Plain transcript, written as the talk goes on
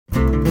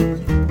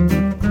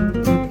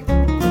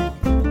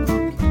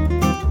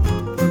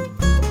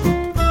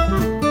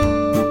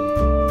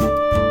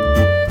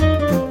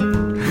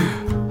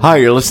Hi,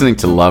 you're listening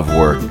to Love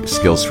Work,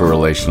 Skills for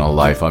Relational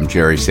Life. I'm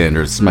Jerry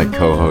Sanders. This is my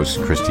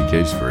co-host, Christy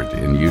Caseford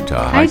in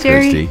Utah. Hi,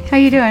 Jerry. Christy. How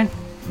you doing?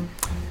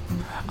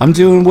 I'm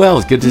doing well.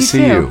 It's good to see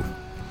too. you.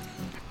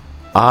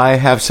 I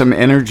have some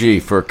energy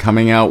for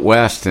coming out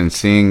west and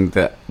seeing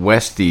the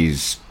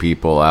Westies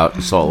people out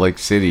in Salt Lake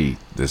City.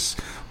 This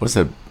was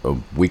a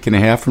week and a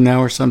half from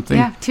now or something?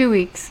 Yeah, 2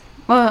 weeks.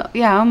 Well,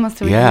 yeah,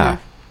 almost a week and a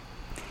half.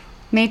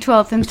 May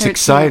 12th and 13th. It's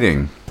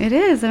exciting. It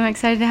is. I'm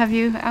excited to have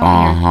you out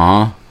here.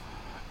 Uh-huh.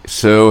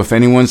 So if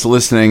anyone's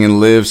listening and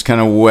lives kind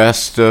of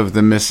west of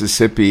the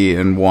Mississippi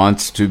and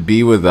wants to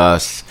be with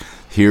us,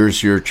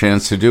 here's your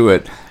chance to do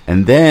it.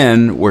 And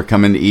then we're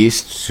coming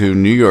east to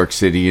New York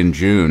City in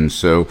June.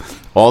 So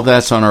all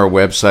that's on our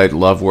website,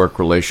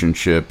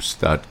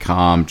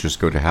 loveworkrelationships.com. Just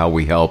go to How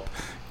We Help,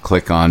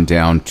 click on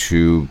down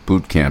to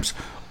boot camps.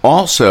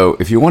 Also,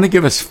 if you want to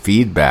give us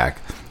feedback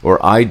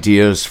or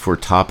ideas for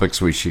topics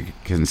we should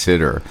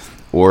consider,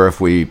 or if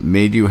we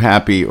made you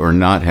happy or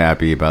not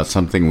happy about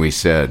something we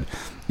said,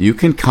 you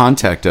can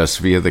contact us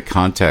via the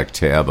contact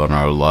tab on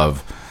our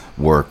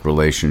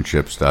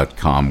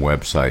loveworkrelationships.com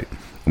website.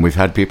 And we've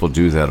had people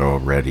do that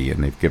already,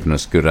 and they've given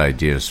us good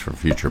ideas for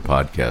future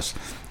podcasts.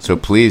 So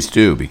please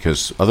do,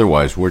 because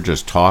otherwise we're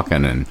just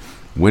talking and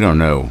we don't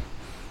know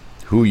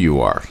who you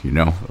are,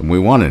 and we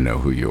want to know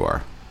who you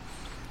are.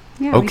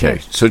 Yeah, okay,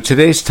 so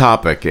today's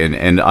topic,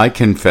 and I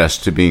confess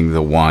to being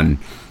the one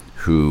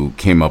who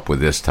came up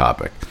with this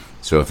topic.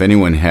 So if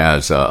anyone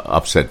has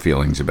upset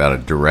feelings about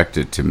it, direct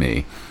it to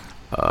me.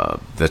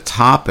 The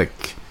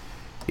topic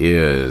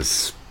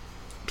is,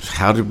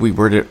 how did we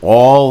word it?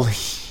 All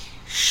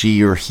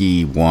she or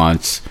he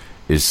wants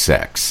is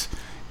sex.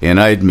 And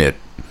I admit,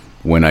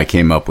 when I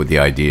came up with the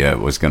idea, I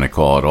was going to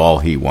call it All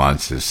He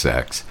Wants Is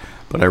Sex.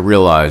 But I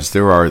realized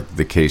there are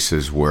the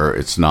cases where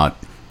it's not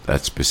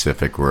that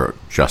specific, where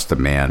just a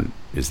man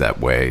is that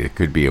way. It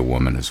could be a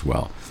woman as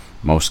well.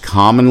 Most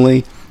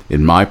commonly,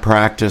 in my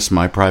practice,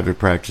 my private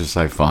practice,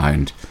 I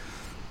find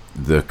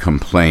the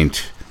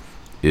complaint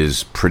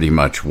is pretty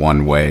much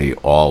one way.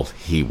 All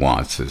he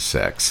wants is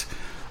sex.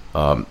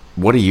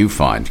 What do you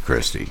find,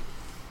 Christy?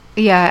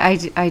 Yeah,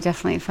 I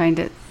definitely find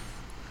it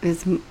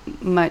is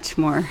much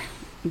more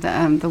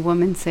the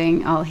woman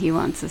saying all he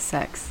wants is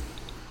sex.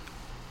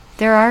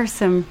 There are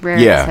some rare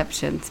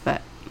exceptions,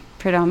 but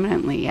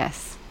predominantly,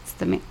 yes, it's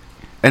the man.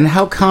 And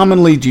how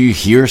commonly do you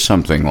hear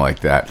something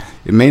like that?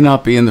 It may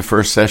not be in the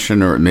first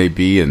session, or it may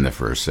be in the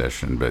first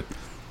session, but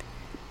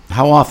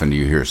how often do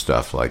you hear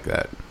stuff like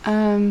that?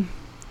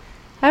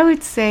 I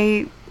would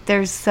say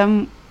there's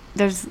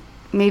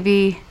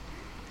maybe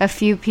a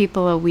few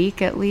people a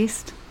week at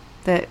least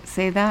that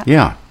say that.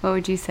 Yeah. What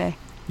would you say?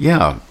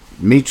 Yeah,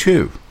 me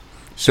too.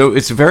 So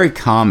it's very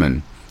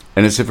common,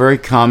 and it's a very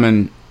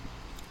common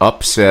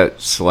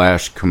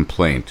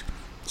upset/complaint.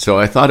 So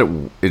I thought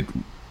it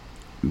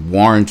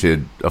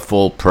warranted a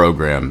full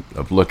program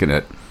of looking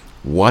at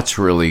what's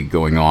really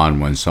going on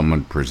when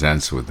someone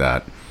presents with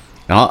that.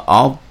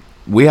 And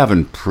we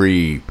haven't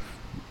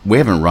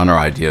run our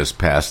ideas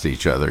past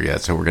each other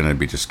yet, so we're going to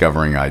be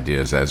discovering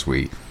ideas as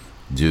we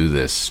do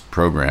this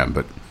program.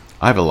 But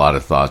I have a lot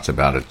of thoughts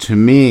about it. To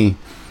me,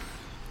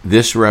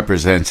 this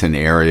represents an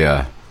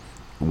area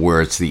where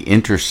it's the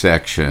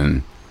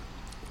intersection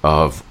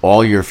of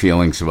all your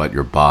feelings about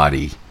your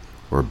body,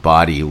 or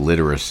body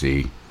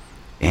literacy,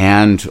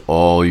 and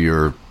all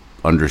your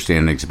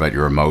understandings about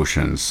your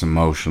emotions,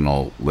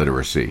 emotional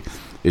literacy.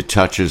 It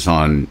touches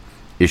on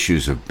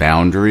issues of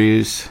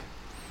boundaries,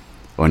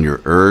 on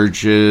your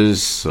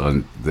urges,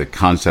 on the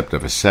concept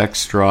of a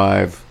sex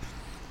drive,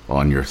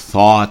 on your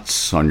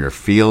thoughts, on your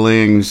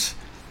feelings,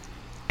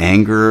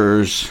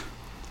 angers,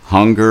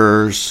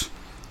 hungers,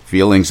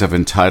 feelings of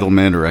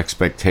entitlement or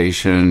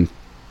expectation.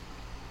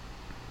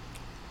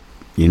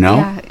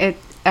 Yeah,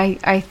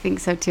 I think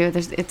so too.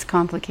 It's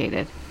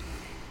complicated.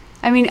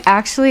 I mean,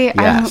 actually,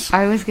 yes.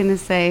 I was going to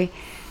say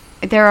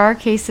there are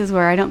cases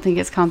where I don't think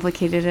it's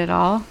complicated at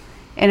all,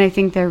 and I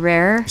think they're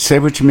rare. Say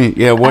what you mean.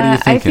 Yeah, what are you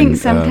thinking? I think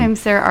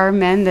sometimes there are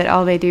men that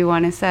all they do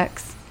want is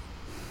sex.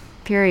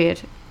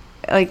 Period.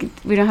 Like,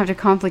 we don't have to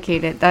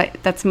complicate it.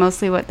 That's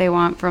mostly what they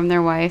want from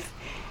their wife,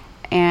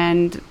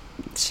 and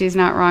she's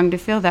not wrong to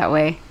feel that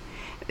way.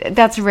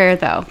 That's rare,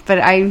 though. But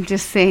I'm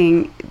just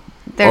saying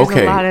there's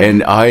a lot of...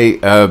 And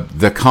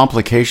the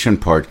complication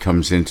part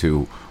comes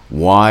into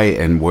why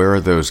and where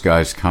are those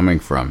guys coming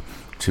from,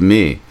 to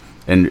me.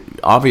 And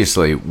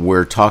obviously,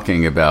 we're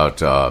talking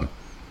about...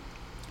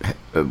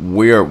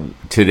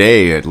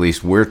 today, at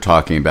least, we're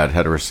talking about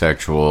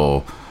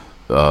heterosexual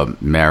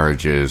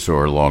marriages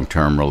or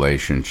long-term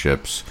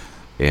relationships,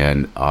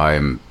 and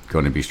I'm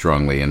going to be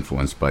strongly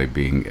influenced by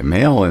being a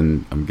male,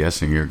 and I'm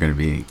guessing you're going to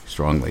be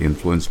strongly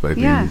influenced by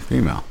being a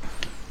female.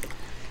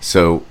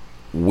 So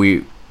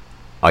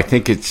I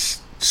think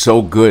it's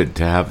so good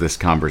to have this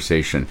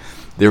conversation.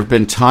 There have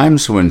been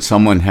times when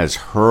someone has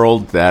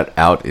hurled that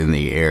out in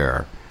the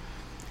air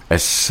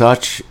as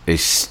such a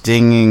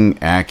stinging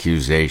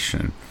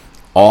accusation.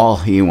 All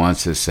he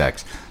wants is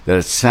sex. That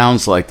it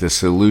sounds like the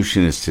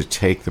solution is to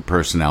take the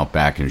person out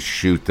back and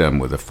shoot them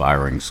with a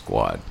firing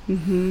squad.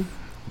 Mm-hmm.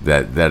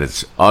 that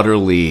it's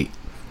utterly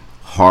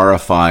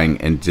horrifying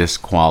and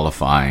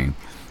disqualifying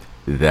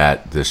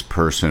that this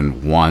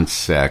person wants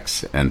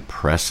sex and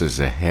presses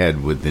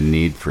ahead with the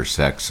need for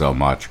sex so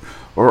much,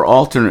 or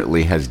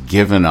alternately has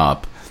given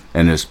up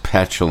and is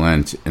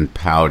petulant and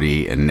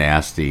pouty and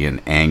nasty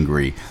and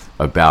angry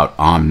about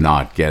I'm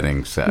not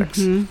getting sex.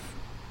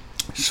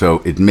 Mm-hmm. So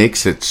it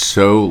makes it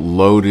so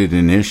loaded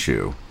an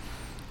issue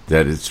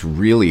that it's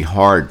really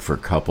hard for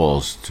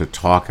couples to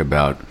talk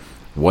about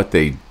what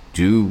they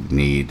do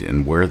need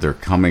and where they're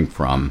coming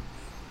from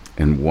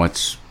and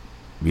what's,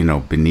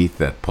 beneath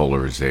that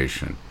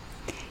polarization.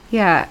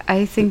 Yeah,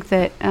 I think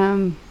that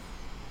a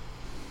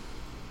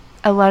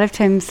lot of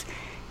times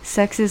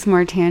sex is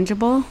more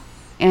tangible,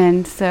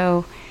 and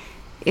so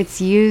it's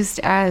used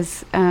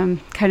as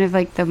kind of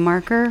like the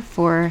marker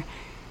for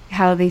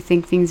how they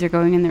think things are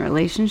going in the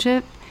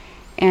relationship,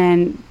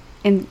 and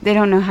they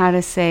don't know how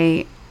to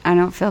say, I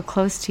don't feel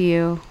close to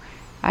you,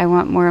 I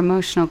want more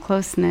emotional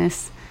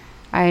closeness,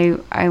 I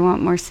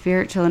want more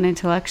spiritual and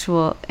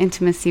intellectual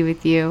intimacy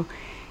with you.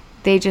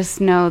 They just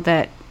know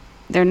that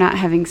they're not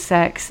having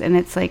sex, and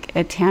it's like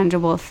a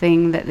tangible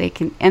thing that they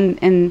can,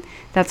 and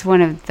that's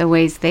one of the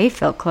ways they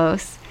feel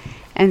close.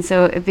 And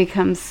so it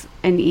becomes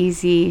an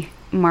easy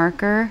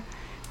marker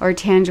or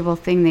tangible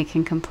thing they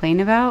can complain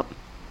about.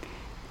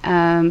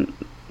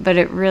 But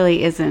it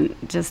really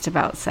isn't just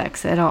about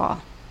sex at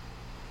all.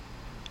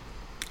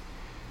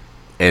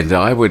 And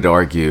I would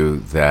argue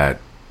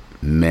that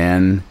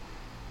men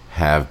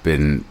have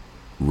been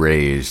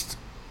raised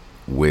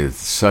with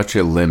such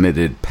a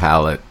limited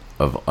palette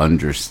of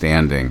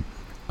understanding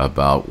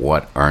about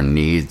what our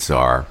needs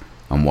are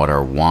and what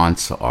our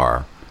wants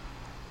are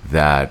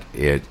that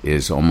it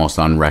is almost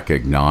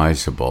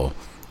unrecognizable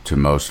to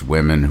most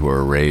women who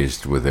are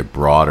raised with a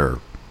broader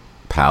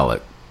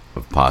palette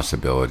of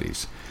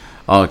possibilities.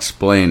 I'll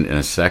explain in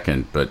a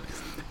second, but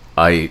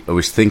I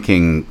was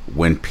thinking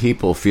when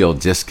people feel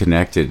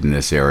disconnected in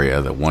this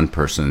area, that one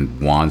person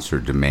wants or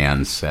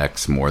demands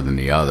sex more than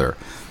the other,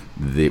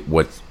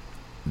 what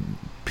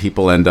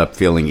people end up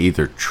feeling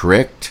either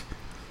tricked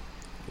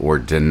or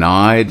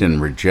denied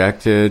and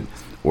rejected,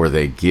 or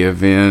they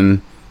give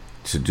in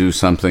to do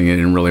something they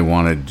didn't really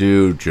want to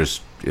do,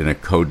 just in a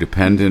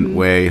codependent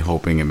way,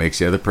 hoping it makes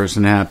the other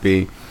person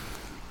happy.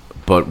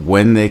 But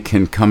when they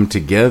can come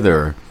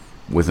together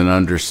with an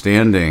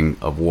understanding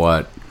of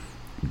what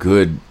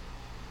good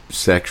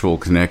sexual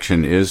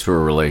connection is for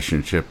a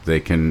relationship, they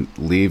can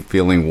leave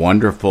feeling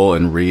wonderful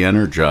and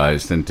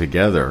re-energized and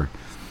together.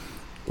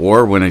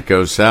 Or when it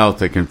goes south,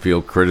 they can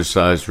feel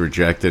criticized,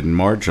 rejected, and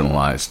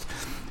marginalized.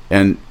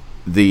 And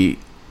the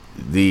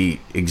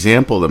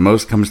example that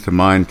most comes to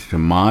mind to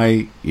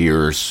my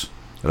ears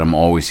that I'm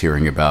always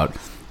hearing about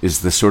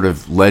is the sort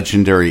of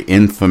legendary,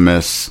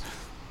 infamous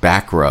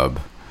back rub.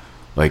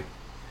 Like,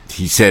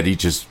 he said he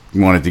just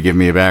wanted to give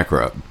me a back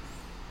rub.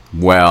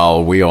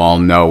 Well, we all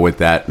know what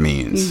that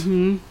means.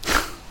 Mm-hmm.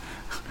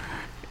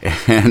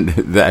 And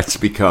that's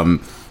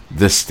become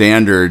the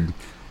standard.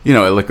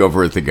 I look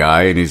over at the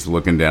guy and he's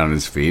looking down at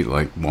his feet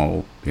like,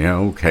 well,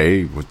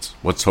 okay,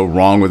 what's so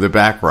wrong with a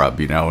back rub,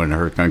 and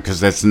her, because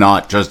that's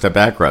not just a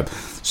back rub.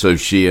 So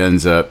she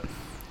ends up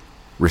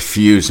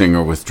refusing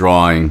or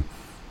withdrawing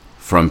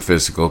from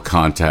physical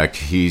contact.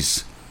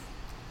 He's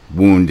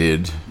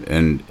wounded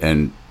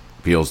and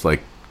feels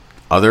like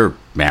other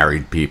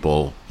married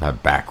people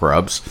have back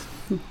rubs.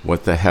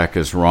 What the heck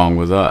is wrong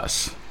with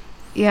us?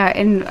 Yeah,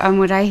 and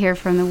what I hear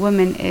from the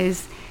woman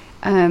is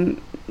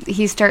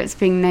he starts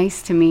being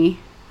nice to me,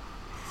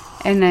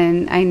 and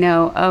then I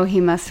know, oh, he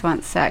must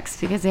want sex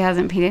because he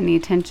hasn't paid any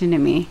attention to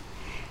me.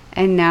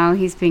 And now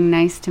he's being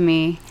nice to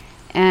me,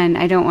 and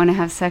I don't want to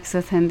have sex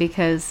with him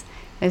because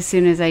as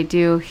soon as I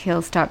do,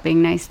 he'll stop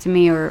being nice to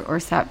me or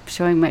stop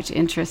showing much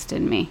interest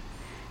in me.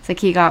 It's like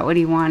he got what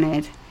he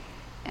wanted,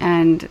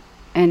 and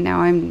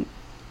now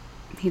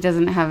he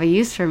doesn't have a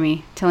use for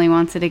me till he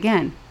wants it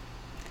again.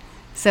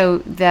 So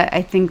that,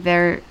 I think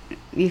there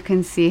you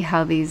can see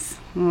how these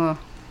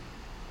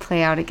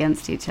play out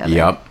against each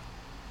other.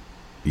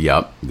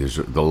 Yep. There's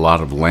a lot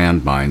of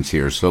landmines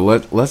here. So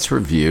let's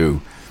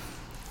review.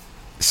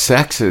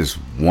 Sex is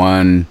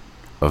one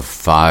of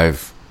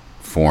 5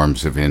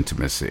 forms of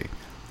intimacy.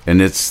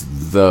 And it's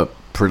the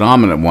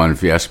predominant one.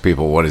 If you ask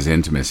people, what does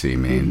intimacy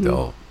mean?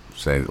 They'll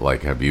say,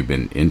 like, have you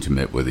been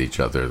intimate with each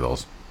other? They'll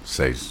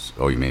say,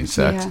 oh, you mean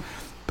sex? Yeah.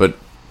 But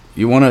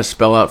you want to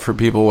spell out for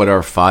people what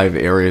our 5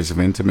 areas of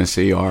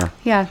intimacy are?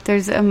 Yeah,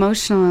 there's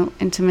emotional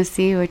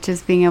intimacy, which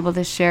is being able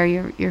to share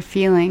your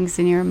feelings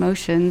and your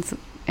emotions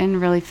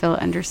and really feel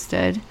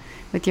understood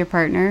with your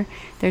partner.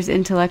 There's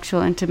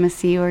intellectual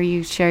intimacy, where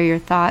you share your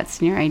thoughts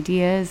and your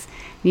ideas,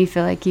 and you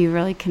feel like you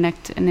really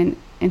connect in an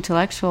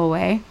intellectual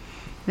way.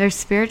 There's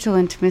spiritual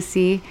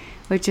intimacy,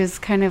 which is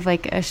kind of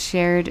like a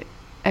shared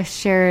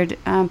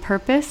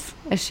purpose,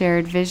 a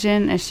shared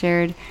vision, a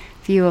shared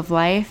view of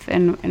life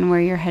and where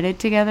you're headed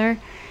together.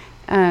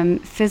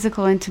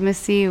 Physical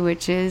intimacy,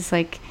 which is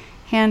like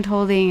hand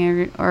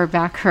holding or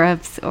back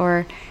rubs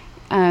or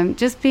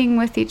just being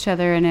with each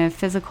other in a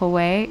physical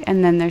way.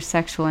 And then there's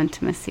sexual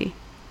intimacy.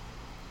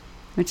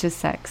 which is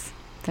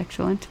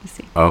sexual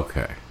intimacy.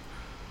 Okay.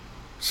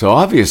 So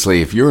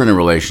obviously, if you're in a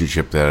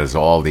relationship that has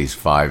all these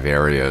 5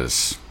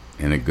 areas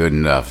in a good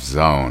enough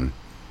zone,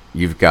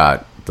 you've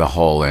got the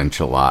whole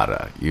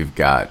enchilada.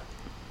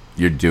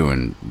 You're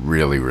doing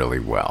really, really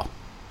well.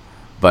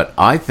 But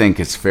I think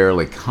it's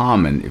fairly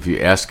common if you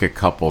ask a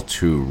couple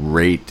to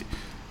rate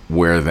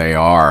where they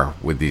are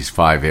with these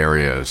 5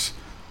 areas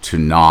to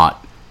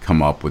not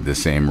come up with the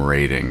same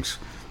ratings.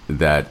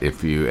 That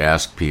if you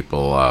ask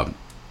people,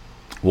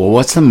 well,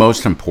 what's the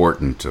most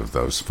important of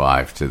those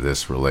 5 to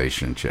this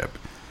relationship?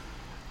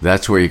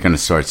 That's where you're going to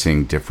start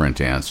seeing different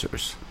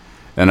answers.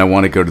 And I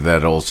want to go to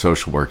that old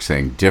social work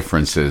saying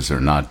differences are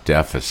not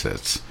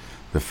deficits.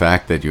 The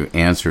fact that you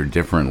answer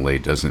differently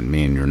doesn't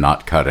mean you're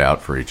not cut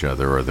out for each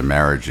other or the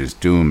marriage is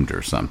doomed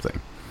or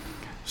something.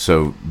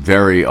 So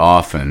very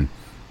often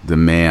the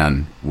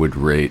man would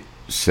rate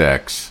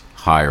sex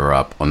higher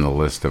up on the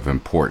list of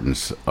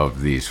importance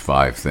of these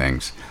 5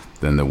 things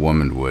than the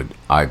woman would,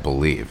 I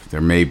believe.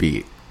 That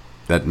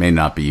may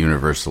not be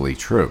universally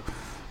true,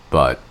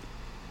 but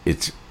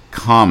it's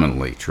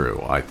commonly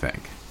true, I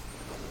think.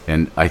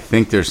 And I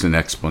think there's an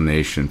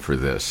explanation for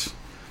this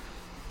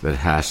that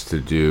has to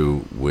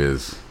do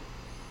with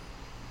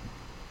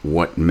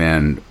what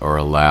men are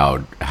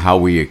allowed, how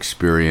we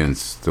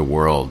experience the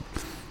world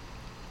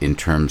in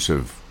terms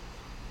of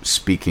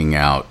speaking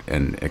out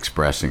and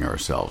expressing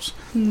ourselves.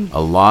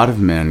 A lot of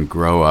men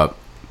grow up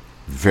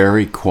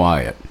very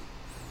quiet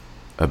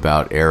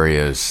about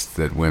areas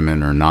that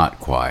women are not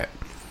quiet.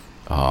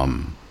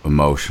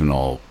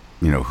 Emotional,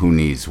 who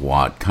needs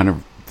what, kind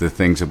of the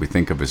things that we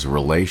think of as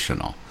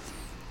relational.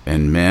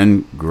 And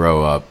men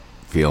grow up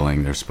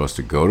feeling they're supposed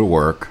to go to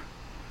work,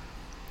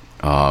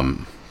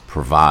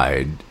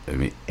 provide,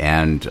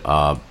 and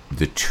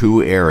the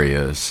 2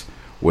 areas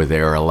where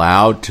they're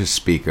allowed to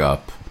speak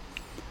up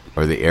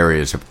are the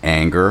areas of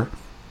anger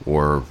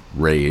or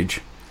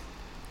rage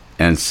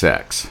and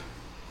sex.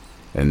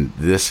 And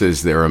this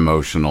is their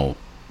emotional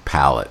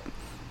palette,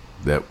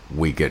 that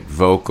we get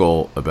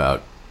vocal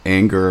about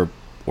anger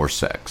or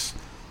sex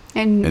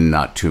and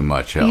not too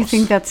much else. You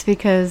think that's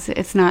because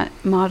it's not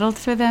modeled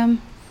for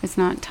them? It's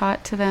not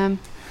taught to them?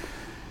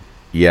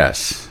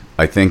 Yes.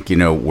 I think,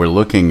 we're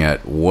looking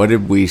at what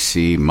did we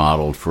see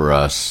modeled for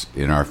us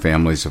in our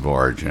families of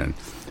origin?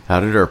 How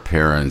did our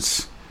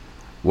parents,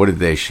 what did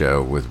they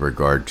show with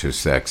regard to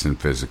sex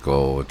and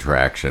physical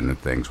attraction and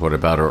things? What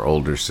about our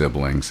older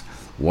siblings?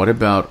 What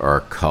about our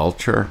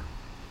culture?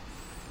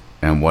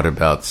 And what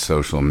about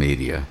social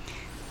media?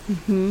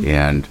 Mm-hmm.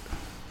 And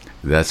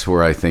that's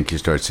where I think you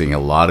start seeing a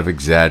lot of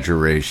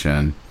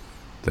exaggeration,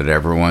 that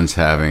everyone's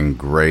having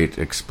great,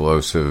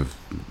 explosive,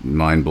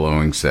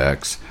 mind-blowing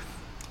sex,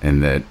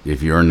 and that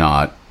if you're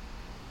not,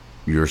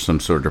 you're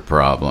some sort of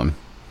problem.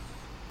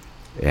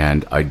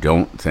 And I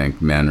don't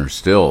think men are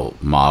still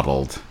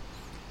modeled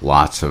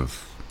lots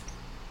of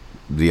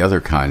the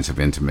other kinds of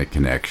intimate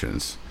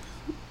connections.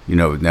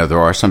 Now there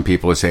are some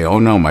people who say, oh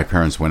no, my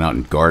parents went out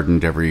and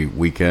gardened every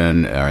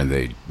weekend, and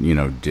they,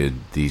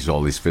 did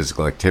all these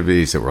physical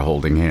activities, that were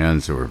holding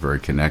hands, that were very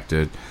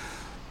connected.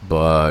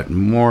 But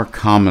more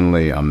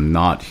commonly, I'm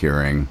not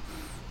hearing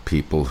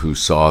people who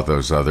saw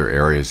those other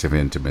areas of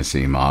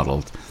intimacy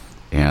modeled,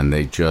 and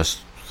they just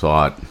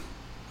thought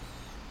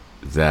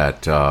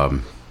that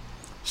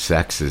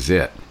sex is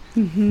it.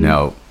 Mm-hmm.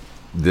 Now,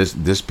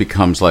 this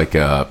becomes like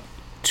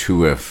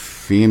to a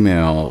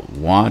female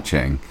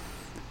watching,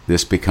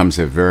 this becomes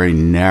a very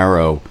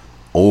narrow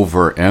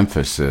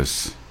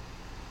overemphasis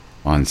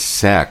on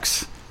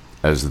sex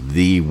as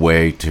the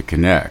way to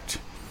connect.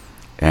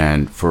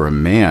 And for a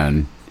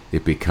man,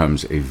 it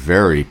becomes a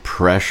very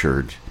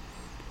pressured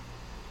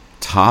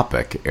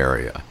topic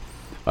area.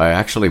 I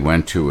actually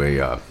went to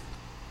a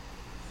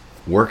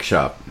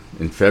workshop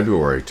in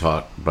February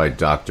taught by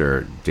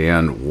Dr.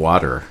 Dan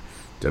Watter,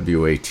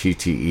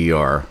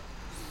 Watter,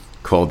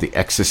 called The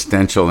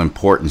Existential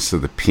Importance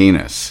of the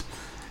Penis.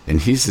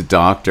 And he's a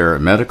doctor, a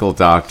medical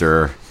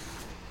doctor,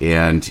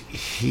 and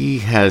he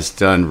has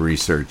done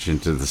research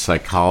into the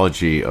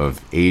psychology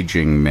of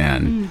aging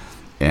men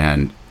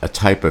and a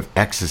type of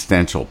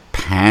existential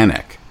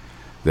panic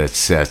that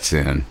sets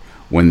in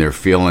when they're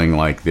feeling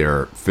like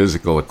their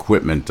physical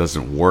equipment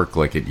doesn't work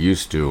like it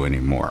used to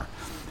anymore.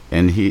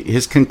 And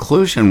his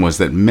conclusion was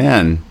that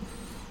men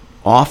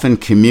often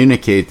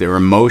communicate their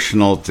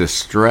emotional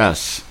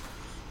distress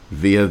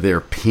via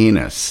their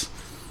penis.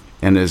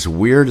 And as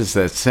weird as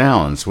that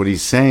sounds, what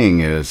he's saying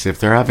is if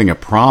they're having a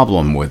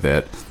problem with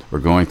it or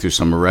going through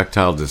some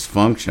erectile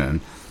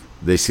dysfunction,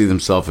 they see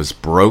themselves as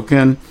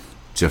broken,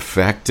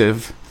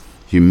 defective,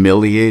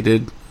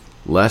 humiliated,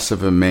 less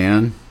of a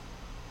man,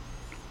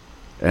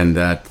 and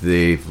that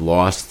they've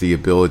lost the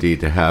ability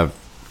to have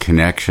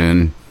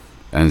connection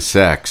and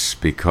sex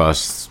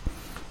because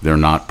they're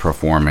not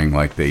performing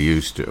like they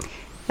used to.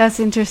 That's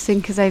interesting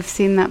because I've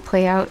seen that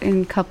play out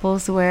in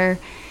couples where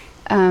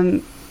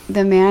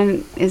the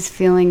man is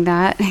feeling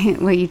that,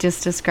 what you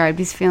just described.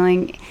 He's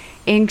feeling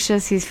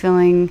anxious. He's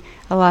feeling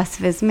a loss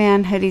of his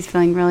manhood. He's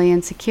feeling really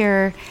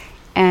insecure.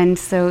 And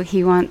so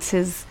he wants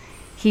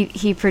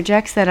he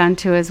projects that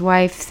onto his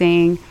wife,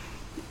 saying,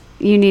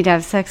 you need to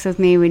have sex with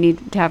me. We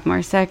need to have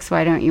more sex.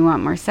 Why don't you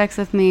want more sex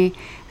with me?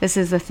 This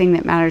is the thing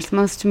that matters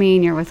most to me,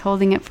 and you're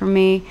withholding it from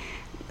me.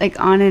 Like,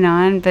 on and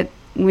on. But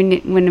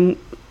when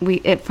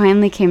it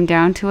finally came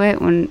down to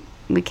it, when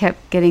we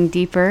kept getting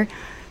deeper,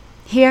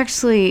 he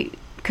actually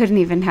couldn't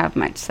even have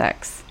much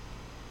sex.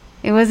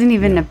 It wasn't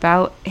even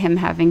about him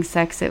having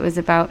sex. It was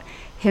about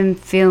him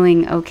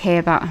feeling okay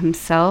about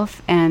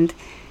himself and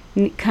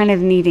kind of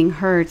needing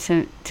her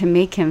to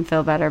make him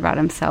feel better about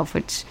himself,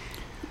 which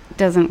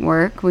doesn't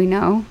work, we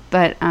know,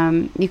 but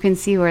you can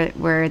see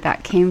where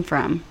that came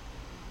from.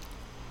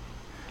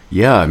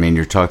 Yeah, I mean,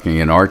 you're talking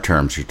in our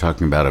terms, you're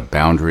talking about a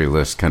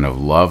boundaryless kind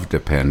of love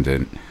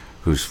dependent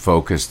who's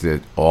focused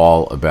it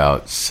all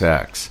about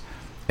sex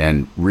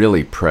and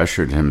really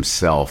pressured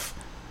himself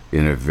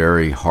in a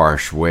very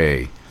harsh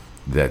way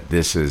that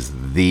this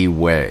is the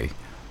way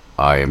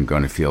I am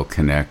going to feel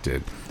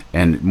connected.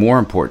 And more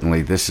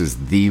importantly, this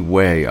is the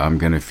way I'm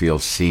going to feel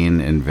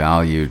seen and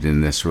valued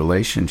in this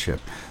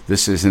relationship.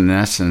 This is, in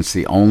essence,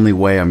 the only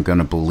way I'm going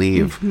to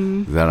believe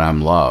that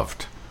I'm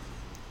loved.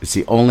 It's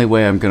the only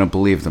way I'm going to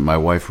believe that my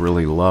wife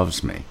really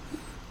loves me.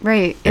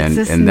 Right. And, it's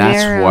this and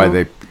that's why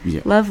they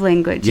love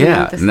language.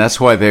 Yeah, and that's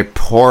why they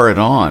pour it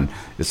on.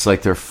 It's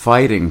like they're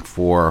fighting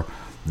for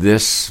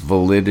this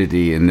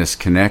validity and this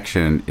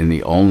connection in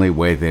the only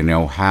way they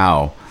know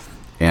how,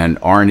 and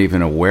aren't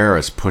even aware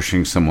as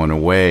pushing someone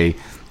away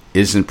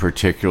isn't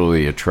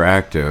particularly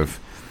attractive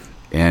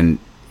and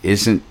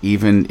isn't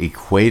even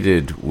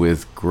equated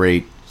with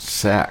great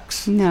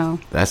sex. No.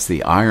 That's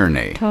the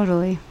irony.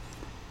 Totally.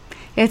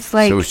 It's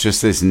like, so it's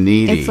just this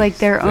needy it's like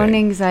their thing. own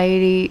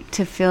anxiety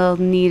to feel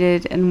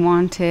needed and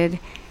wanted,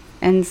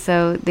 and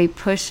so they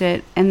push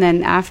it, and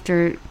then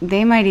after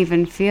they might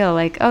even feel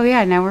like, oh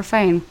yeah, now we're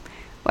fine.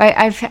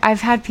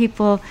 I've had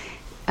people,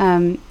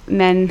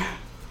 men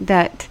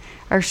that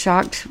are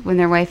shocked when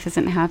their wife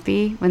isn't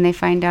happy when they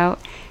find out,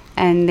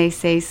 and they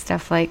say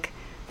stuff like,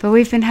 but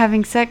we've been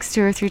having sex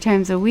 2 or 3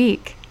 times a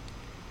week,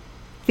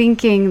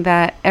 thinking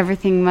that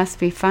everything must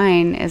be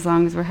fine as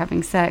long as we're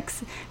having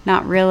sex,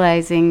 not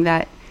realizing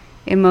that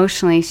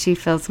emotionally she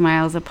feels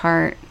miles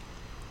apart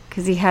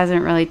because he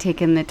hasn't really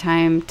taken the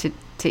time to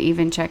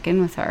even check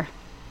in with her.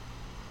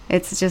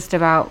 It's just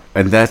about...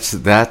 And that's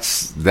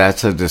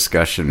a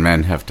discussion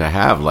men have to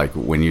have. Like,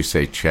 when you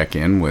say check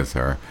in with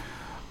her,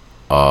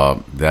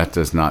 that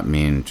does not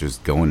mean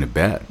just going to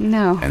bed.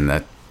 No. And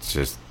that's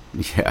just...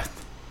 Yeah.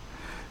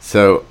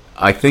 So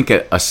I think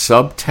a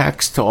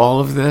subtext to all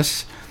of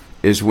this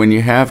is when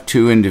you have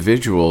 2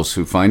 individuals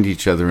who find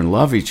each other and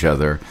love each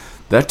other,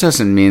 that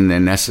doesn't mean they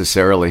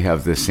necessarily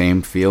have the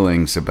same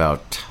feelings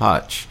about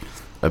touch,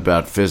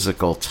 about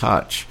physical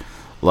touch.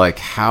 Like,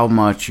 how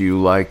much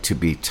you like to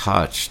be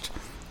touched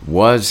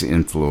was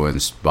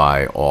influenced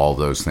by all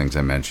those things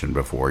I mentioned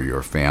before: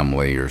 your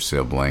family, your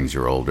siblings,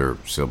 your older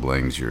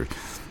siblings,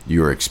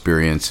 your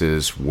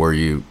experiences. Were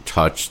you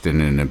touched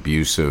in an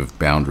abusive,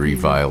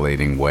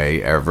 boundary-violating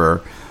way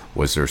ever?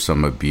 Was there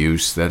some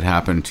abuse that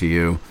happened to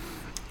you?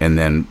 And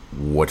then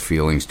what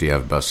feelings do you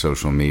have about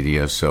social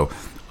media? So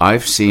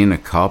I've seen a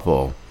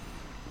couple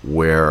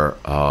where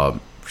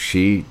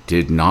she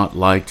did not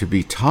like to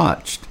be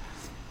touched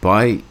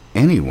by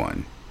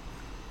anyone.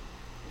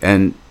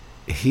 And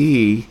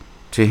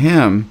to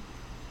him,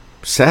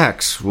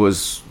 sex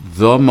was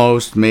the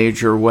most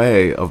major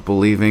way of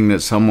believing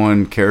that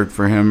someone cared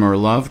for him or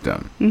loved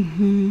him.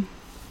 Mm-hmm.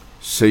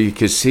 So you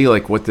could see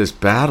like what this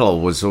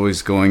battle was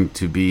always going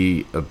to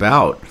be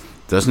about.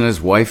 Doesn't his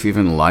wife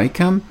even like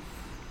him?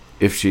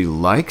 If she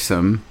likes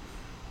him,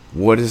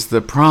 what is the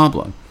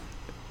problem?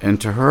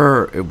 And to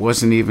her, it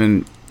wasn't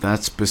even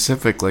that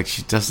specific. Like,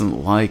 she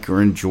doesn't like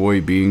or enjoy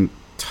being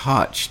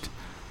touched.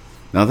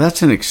 Now,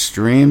 that's an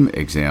extreme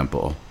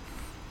example,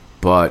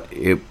 but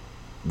it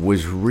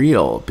was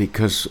real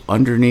because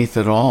underneath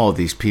it all,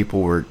 these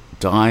people were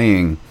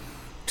dying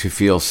to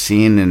feel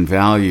seen and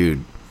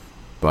valued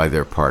by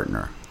their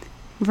partner.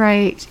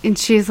 Right. And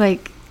she's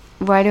like,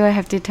 why do I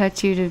have to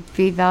touch you to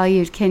be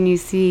valued? Can you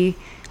see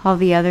all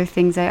the other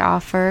things I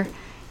offer?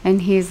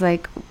 And he's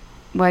like,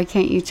 why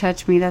can't you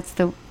touch me? That's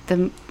the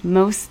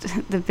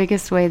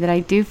biggest way that I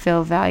do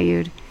feel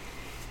valued.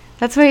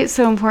 That's why it's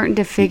so important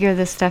to figure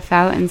this stuff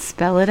out and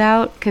spell it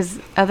out,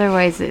 because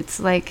otherwise it's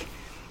like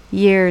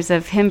years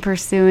of him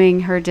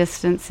pursuing, her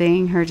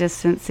distancing,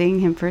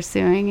 him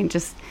pursuing, and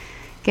just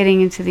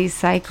getting into these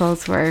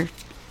cycles where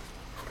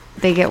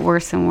they get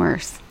worse and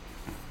worse.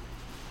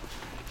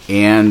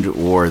 And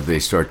or they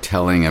start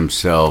telling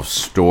themselves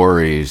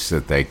stories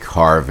that they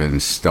carve in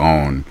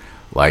stone,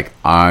 like,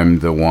 I'm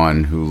the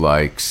one who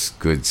likes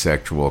good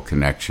sexual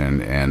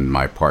connection and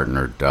my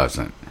partner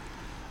doesn't.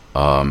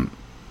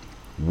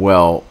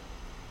 Well,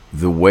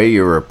 the way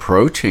you're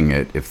approaching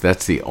it, if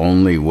that's the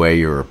only way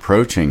you're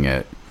approaching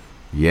it,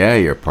 yeah,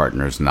 your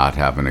partner's not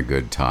having a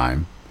good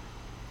time.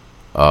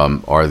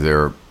 Are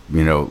there,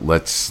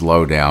 let's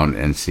slow down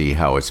and see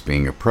how it's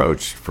being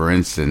approached. For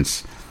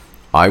instance,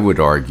 I would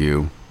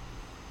argue,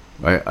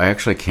 I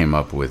actually came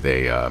up with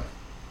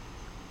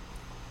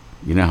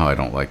You know how I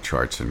don't like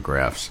charts and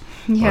graphs.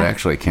 Yeah. Well, I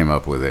actually came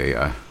up with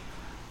a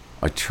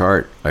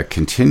chart, a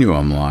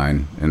continuum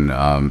line, and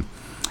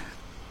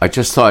I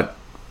just thought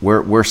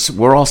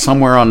we're all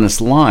somewhere on this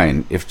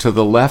line. If to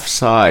the left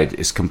side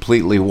is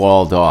completely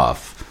walled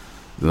off,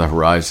 the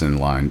horizon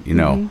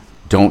line,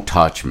 don't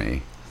touch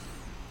me.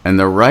 And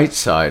the right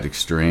side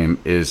extreme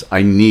is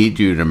I need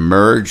you to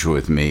merge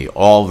with me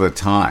all the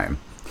time.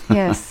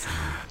 Yes.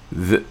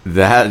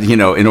 That,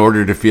 in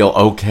order to feel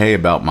okay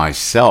about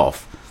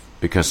myself,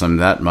 because I'm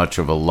that much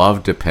of a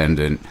love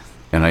dependent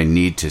and I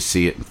need to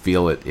see it and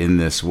feel it in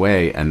this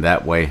way, and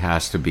that way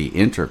has to be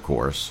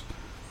intercourse.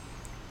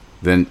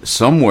 Then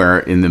somewhere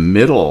in the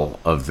middle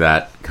of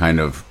that kind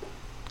of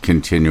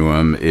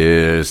continuum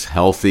is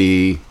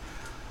healthy,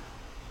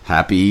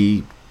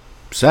 happy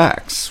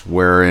sex,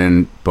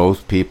 wherein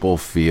both people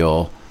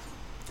feel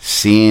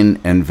seen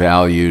and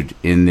valued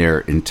in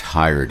their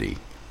entirety,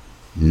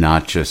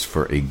 not just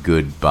for a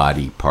good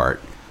body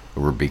part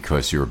or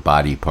because your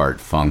body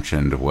part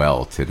functioned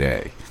well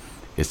today.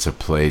 It's a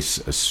place,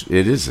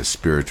 it is a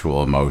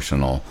spiritual,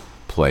 emotional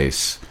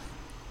place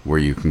where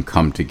you can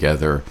come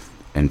together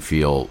and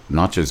feel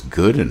not just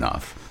good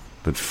enough,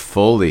 but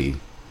fully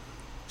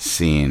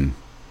seen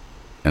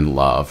and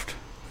loved.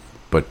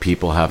 But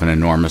people have an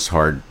enormous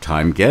hard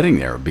time getting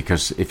there,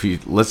 because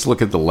let's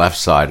look at the left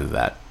side of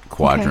that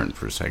quadrant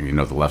for a second.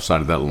 The left side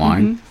of that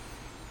line. Mm-hmm.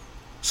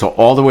 So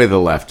all the way to the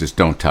left is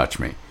don't touch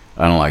me.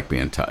 I don't like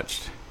being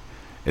touched.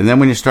 And then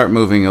when you start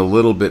moving a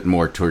little bit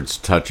more towards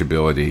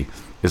touchability,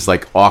 it's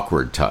like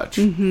awkward touch.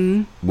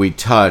 Mm-hmm. We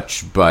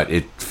touch, but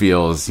it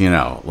feels,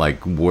 like,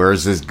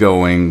 where's this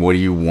going? What do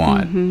you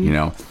want?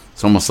 Mm-hmm.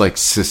 It's almost like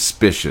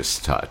suspicious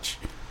touch.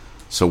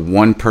 So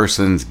one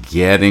person's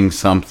getting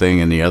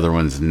something and the other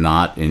one's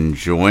not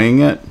enjoying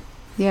it.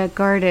 Yeah,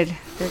 guarded.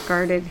 They're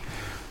guarded.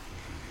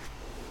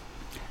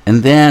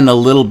 And then a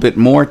little bit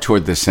more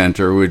toward the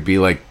center would be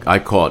like, I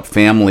call it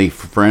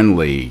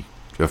family-friendly,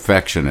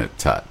 affectionate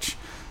touch.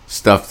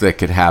 Stuff that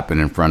could happen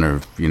in front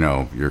of,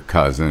 your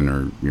cousin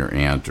or your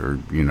aunt or,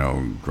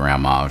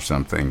 grandma or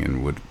something,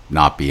 and would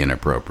not be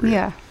inappropriate.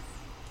 Yeah.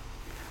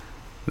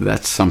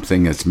 That's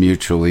something that's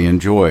mutually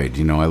enjoyed.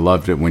 I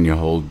loved it when you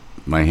hold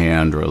my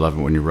hand, or I love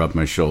it when you rub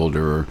my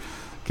shoulder or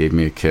gave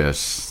me a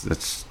kiss.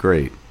 That's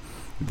great.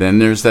 Then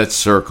there's that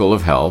circle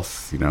of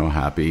health,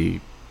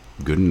 happy,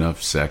 good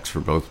enough sex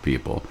for both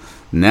people.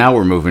 Now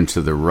we're moving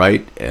to the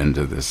right end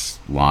of this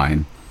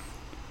line,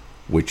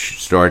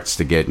 which starts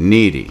to get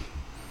needy,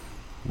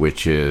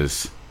 which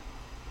is,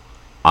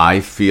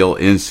 I feel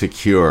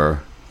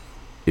insecure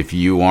if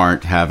you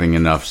aren't having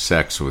enough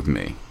sex with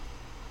me.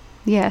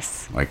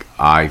 Yes. Like,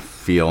 I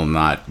feel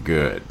not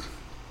good.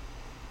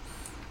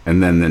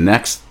 And then the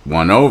next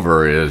one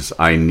over is,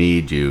 I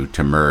need you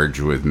to merge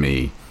with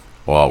me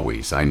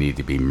always. I need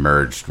to be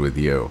merged with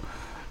you.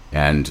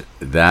 And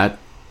that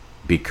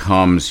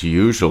becomes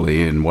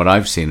usually, in what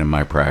I've seen in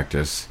my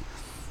practice,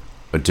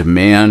 a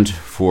demand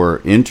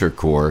for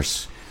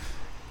intercourse,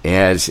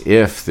 as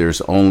if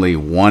there's only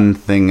one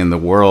thing in the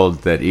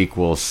world that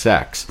equals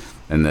sex,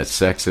 and that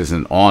sex is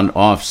an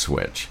on-off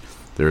switch.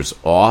 There's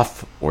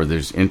off or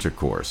there's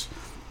intercourse.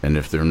 And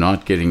if they're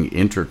not getting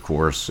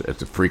intercourse at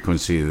the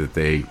frequency that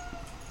they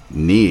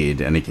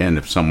need, and again,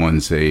 if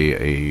someone's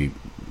a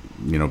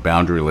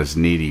boundaryless,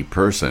 needy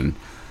person,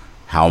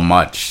 how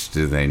much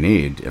do they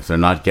need? If they're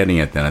not getting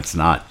it, then it's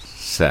not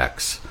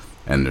sex,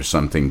 and there's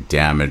something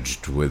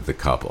damaged with the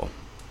couple.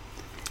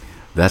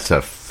 That's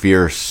a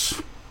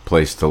fierce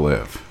place to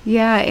live.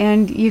 Yeah,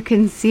 and you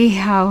can see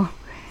how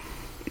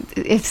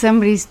if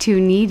somebody's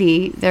too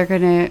needy, their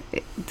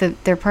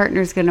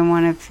partner's gonna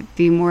want to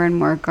be more and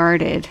more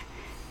guarded,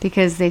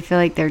 because they feel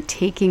like they're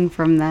taking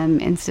from them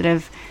instead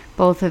of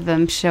both of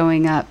them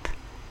showing up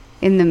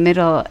in the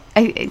middle.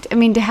 I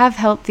mean, to have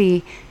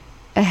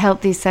a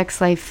healthy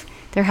sex life,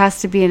 there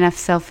has to be enough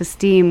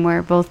self-esteem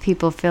where both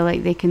people feel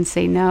like they can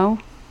say no,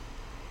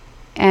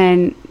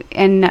 and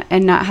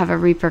not have a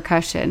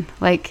repercussion.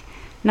 Like,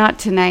 not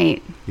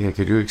tonight. Yeah,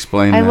 could you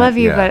explain I that? love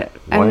you, Yeah. but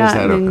I'm not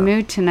in the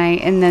mood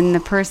tonight. And then the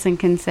person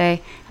can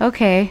say,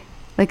 okay,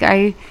 like,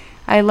 I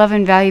love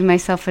and value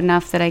myself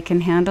enough that I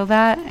can handle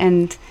that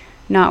and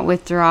not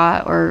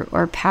withdraw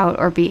or pout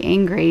or be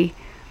angry.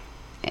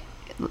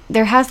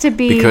 There has to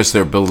be, because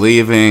they're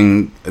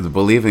believing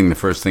the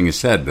first thing you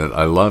said, that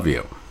I love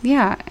you.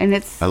 Yeah, and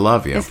I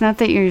love you. It's not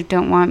that you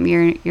don't want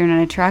me, you're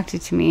not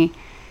attracted to me,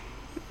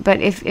 but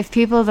if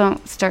people don't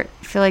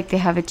feel like they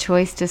have a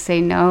choice to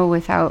say no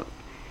without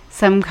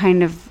some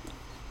kind of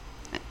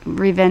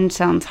revenge,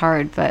 sounds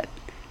hard, but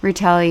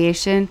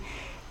retaliation,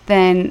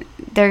 then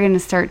they're going to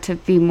start to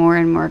be more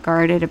and more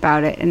guarded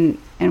about it, and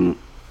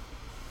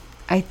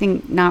I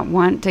think not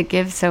want to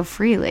give so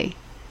freely.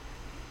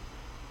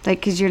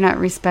 Like, because you're not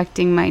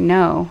respecting my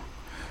no.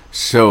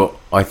 So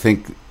I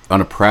think on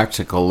a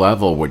practical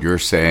level, what you're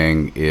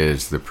saying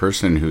is the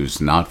person who's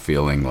not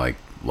feeling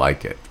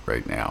like it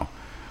right now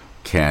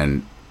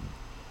can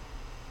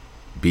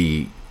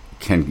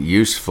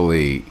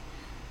usefully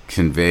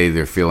convey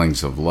their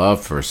feelings of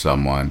love for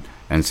someone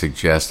and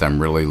suggest,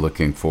 I'm really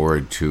looking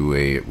forward to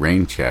a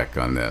rain check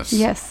on this.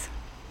 Yes.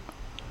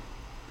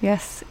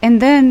 Yes.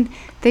 And then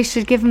they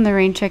should give them the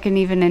rain check and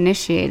even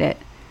initiate it.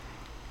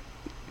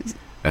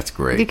 That's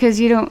great. Because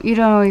you don't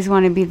always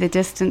want to be the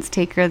distance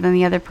taker. Then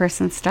the other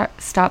person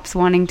stops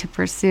wanting to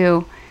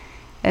pursue,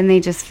 and they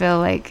just feel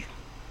like,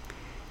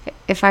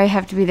 if I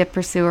have to be the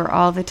pursuer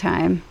all the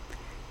time,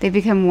 they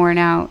become worn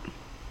out.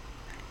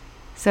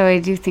 So I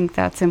do think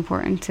that's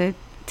important to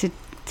take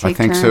I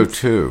think turns. so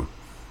too.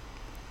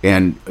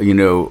 And,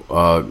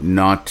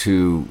 not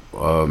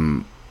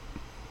to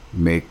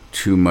make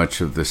too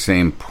much of the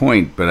same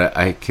point, but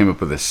I came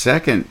up with a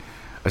second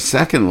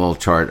little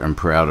chart I'm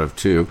proud of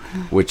too,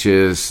 which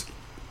is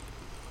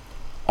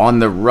on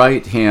the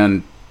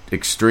right-hand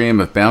extreme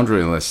of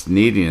boundaryless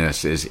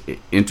neediness is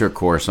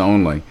intercourse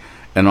only,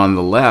 and on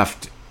the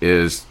left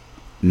is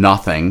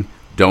nothing,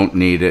 don't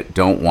need it,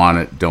 don't want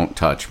it, don't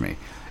touch me.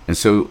 And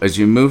so as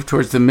you move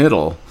towards the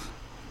middle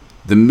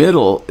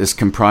is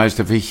comprised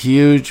of a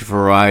huge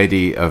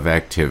variety of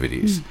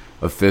activities,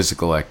 of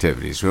physical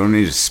activities. We don't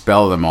need to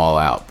spell them all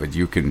out, but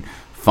you can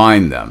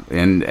find them.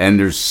 And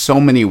there's so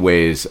many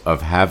ways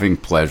of having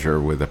pleasure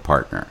with a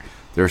partner.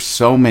 There's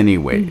so many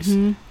ways.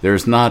 Mm-hmm.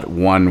 There's not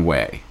one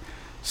way.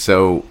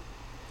 So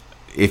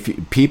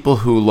people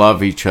who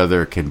love each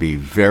other can be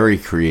very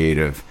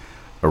creative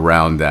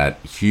around that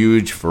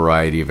huge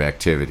variety of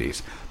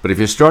activities. But if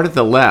you start at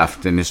the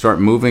left and you start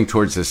moving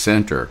towards the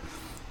center,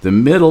 the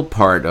middle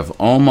part of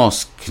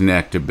almost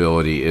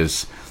connectability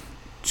is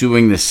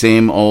doing the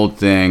same old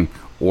thing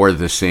or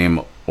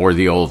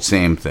the old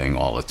same thing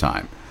all the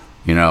time.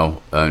 In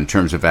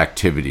terms of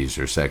activities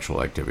or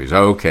sexual activities.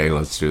 Okay,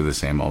 let's do the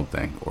same old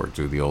thing or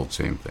do the old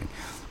same thing.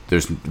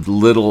 There's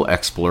little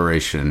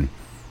exploration,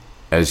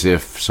 as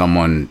if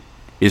someone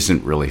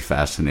isn't really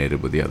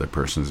fascinated with the other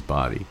person's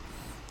body.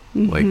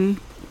 Mm-hmm. Like,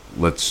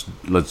 let's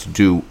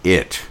do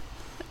it.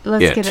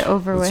 Let's get it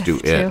over with, do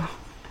too. It.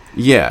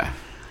 Yeah.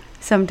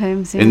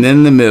 Sometimes, yeah. And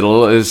then the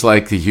middle is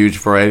like the huge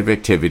variety of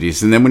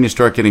activities. And then when you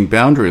start getting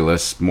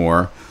boundaryless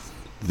more,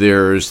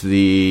 there's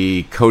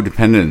the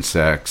codependent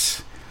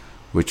sex,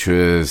 which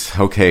is,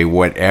 okay,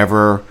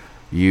 whatever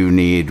you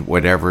need,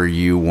 whatever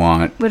you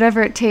want.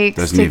 Whatever it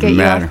takes to get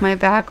you off my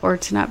back or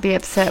to not be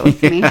upset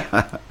with me.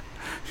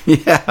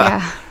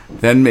 Yeah.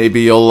 Then maybe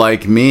you'll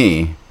like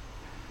me.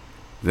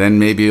 Then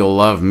maybe you'll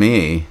love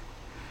me.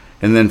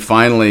 And then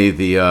finally,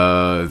 the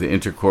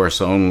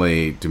intercourse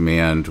only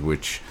demand,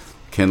 which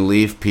can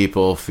leave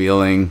people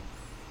feeling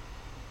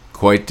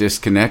quite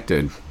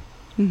disconnected.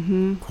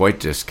 Mm-hmm. Quite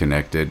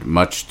disconnected,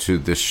 much to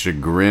the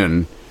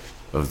chagrin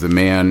of the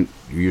man,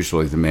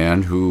 usually the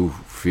man who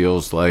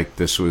feels like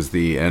this was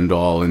the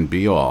end-all and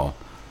be-all.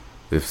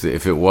 If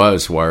it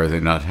was, why are they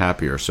not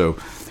happier? So,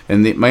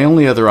 and my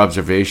only other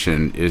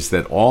observation is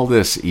that all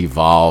this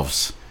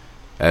evolves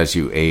as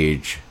you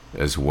age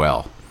as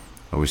well.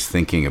 I was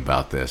thinking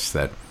about this,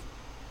 that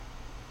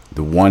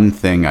the one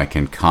thing I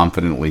can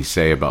confidently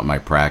say about my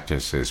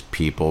practice is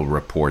people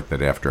report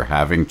that after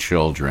having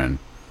children,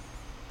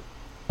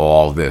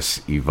 all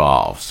this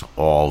evolves,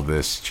 all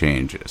this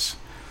changes.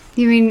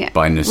 You mean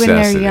by necessity.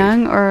 When they're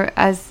young, or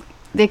as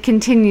it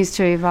continues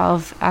to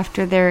evolve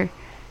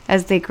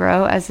as they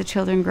grow, as the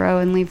children grow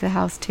and leave the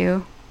house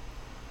too?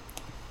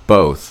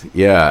 Both,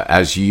 yeah.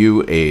 As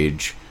you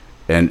age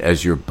and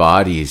as your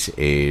bodies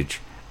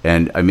age.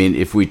 And I mean,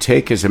 if we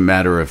take as a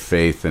matter of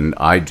faith, and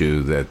I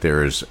do, that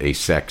there is a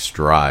sex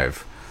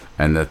drive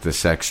and that the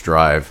sex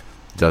drive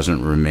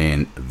doesn't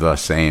remain the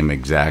same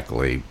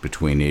exactly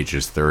between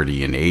ages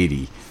 30 and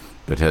 80,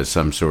 but has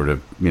some sort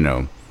of,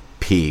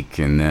 peak,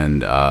 and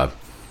then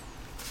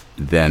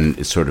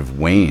it sort of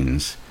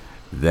wanes,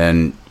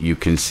 then you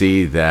can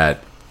see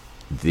that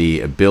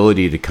the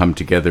ability to come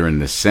together in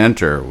the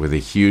center with a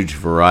huge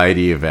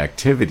variety of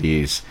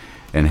activities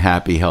and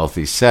happy,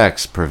 healthy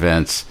sex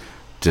prevents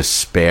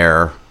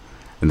despair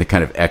and the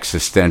kind of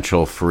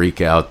existential freak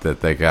out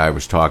that that guy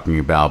was talking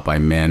about by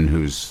men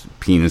whose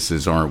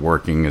penises aren't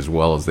working as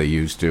well as they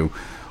used to,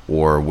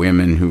 or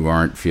women who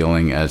aren't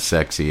feeling as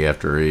sexy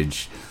after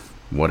age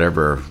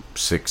whatever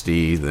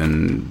 60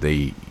 than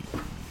they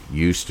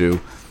used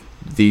to.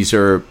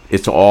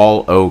 It's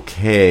all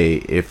okay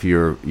if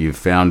you've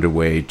found a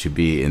way to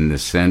be in the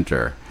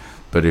center.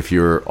 But if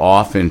you're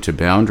off into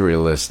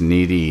boundaryless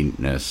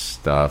neediness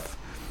stuff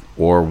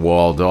or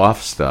walled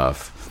off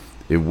stuff,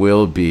 it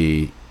will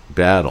be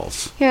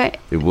battles. Yeah,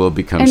 it will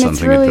become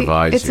something that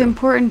divides you. It's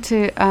important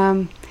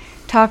to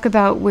talk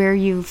about where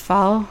you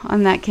fall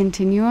on that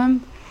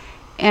continuum,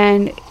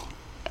 and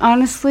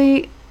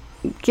honestly,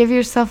 give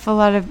yourself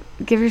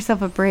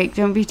a break.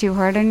 Don't be too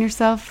hard on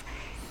yourself.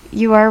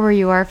 You are where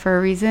you are for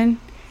a reason,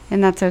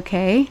 and that's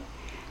okay.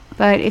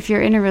 But if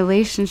you're in a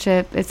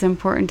relationship, it's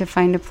important to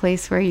find a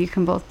place where you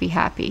can both be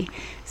happy.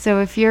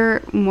 So if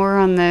you're more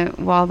on the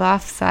walled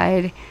off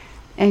side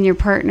and your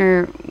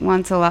partner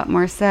wants a lot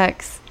more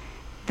sex,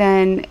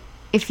 then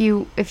if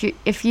you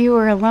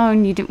were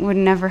alone, you would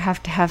never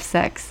have to have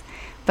sex.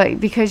 But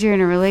because you're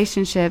in a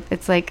relationship,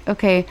 it's like,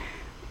 okay,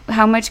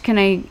 how much can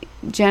I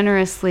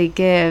generously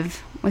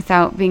give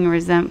without being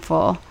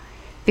resentful,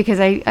 because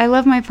I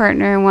love my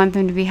partner and want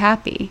them to be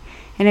happy.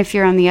 And if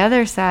you're on the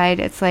other side,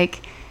 it's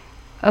like,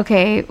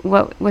 okay,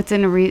 what's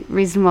in a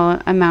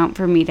reasonable amount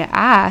for me to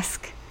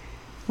ask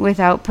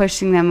without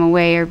pushing them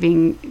away or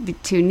being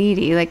too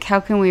needy? Like, how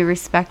can we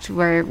respect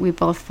where we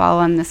both fall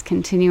on this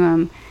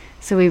continuum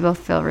so we both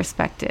feel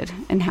respected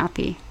and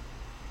happy?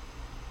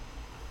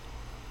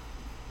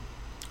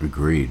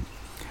 Agreed.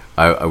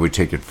 I would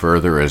take it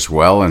further as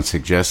well and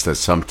suggest that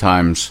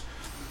sometimes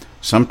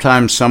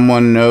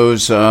someone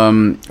knows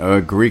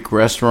a Greek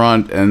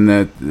restaurant and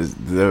that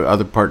the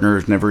other partner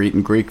has never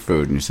eaten Greek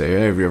food. And you say,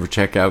 hey, have you ever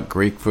checked out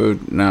Greek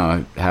food?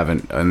 No, I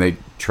haven't. And they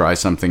try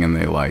something and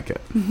they like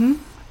it. Mm-hmm.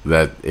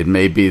 That it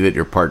may be that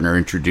your partner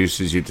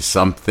introduces you to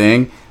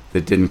something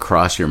that didn't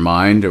cross your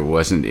mind or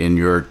wasn't in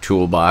your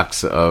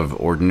toolbox of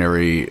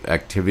ordinary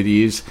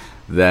activities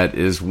that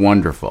is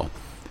wonderful.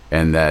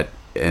 And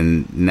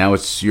now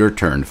it's your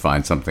turn to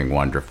find something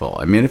wonderful.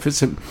 I mean,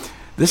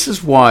 this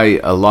is why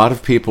a lot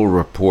of people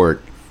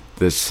report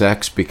that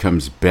sex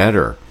becomes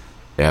better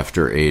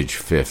after age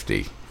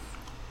 50.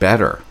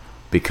 Better,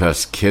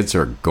 because kids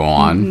are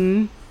gone.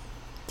 Mm-hmm.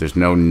 There's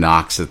no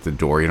knocks at the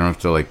door. You don't have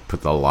to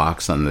put the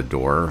locks on the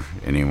door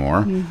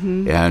anymore.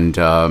 Mm-hmm.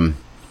 And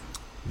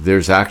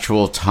there's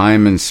actual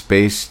time and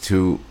space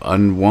to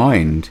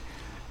unwind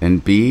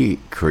and be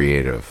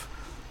creative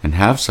and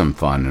have some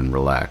fun and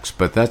relax.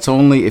 But that's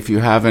only if you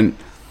haven't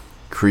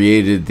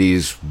created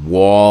these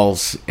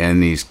walls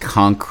and these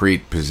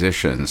concrete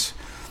positions,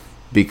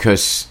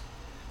 because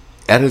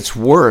at its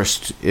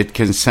worst, it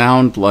can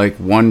sound like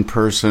one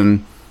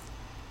person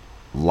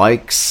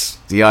likes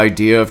the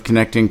idea of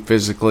connecting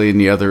physically and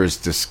the other is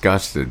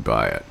disgusted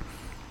by it,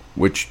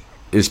 which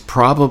is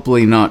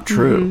probably not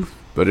true. Mm-hmm.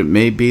 But it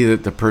may be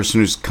that the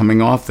person who's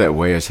coming off that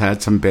way has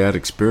had some bad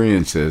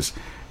experiences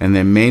and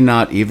they may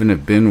not even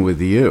have been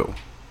with you.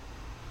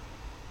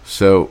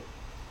 So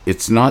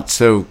it's not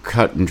so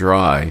cut and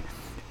dry,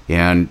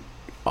 and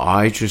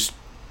I just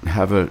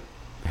have a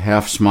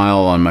half smile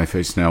on my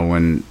face now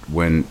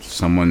when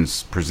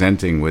someone's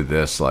presenting with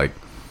this, like,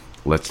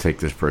 let's take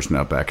this person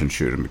out back and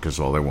shoot them because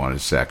all they want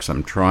is sex.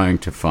 I'm trying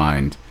to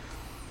find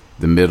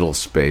the middle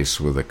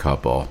space with a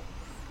couple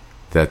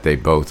that they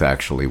both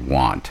actually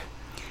want,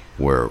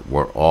 where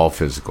all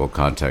physical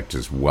contact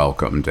is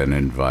welcomed and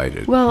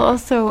invited. Well,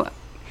 also,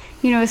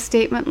 a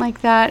statement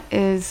like that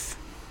is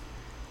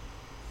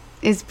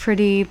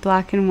pretty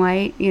black and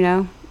white.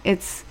 I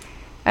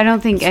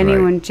don't think That's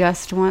anyone right.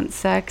 just wants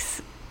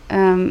sex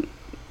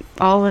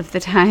all of the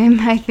time.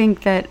 I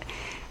think that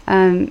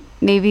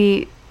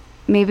maybe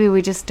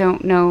we just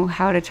don't know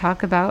how to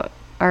talk about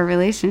our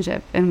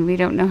relationship, and we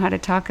don't know how to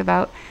talk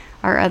about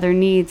our other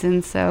needs.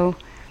 And so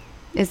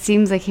it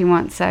seems like he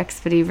wants sex,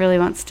 but he really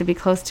wants to be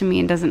close to me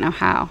and doesn't know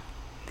how.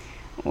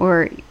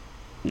 Or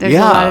there's a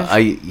lot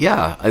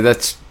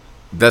of...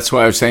 That's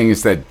why I was saying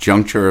is that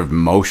juncture of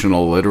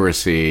emotional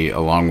literacy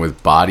along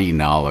with body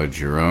knowledge,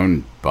 your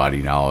own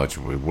body knowledge.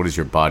 What does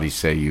your body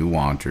say you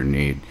want or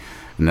need?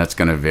 And that's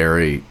going to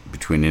vary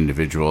between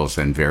individuals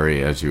and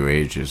vary as you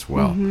age as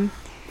well. Mm-hmm.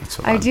 That's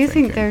what I do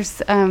think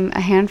there's a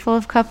handful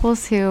of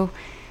couples who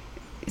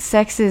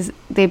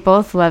they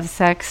both love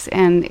sex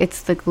and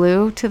it's the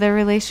glue to their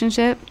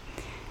relationship.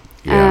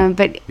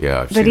 But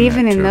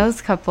even in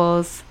those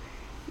couples,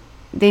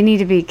 they need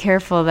to be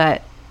careful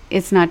that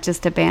it's not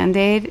just a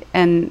Band-Aid,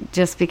 and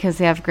just because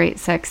they have great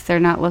sex, they're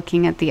not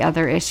looking at the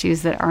other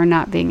issues that are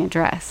not being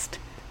addressed,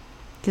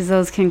 because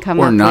those can come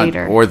up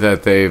later. Or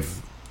that they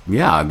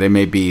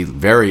may be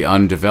very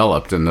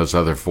undeveloped in those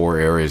other 4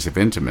 areas of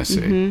intimacy.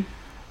 Mm-hmm.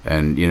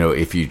 And,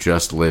 if you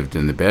just lived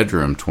in the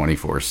bedroom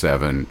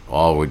 24/7,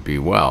 all would be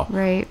well.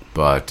 Right.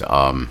 But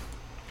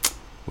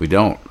we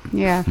don't.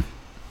 Yeah.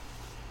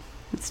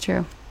 It's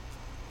true.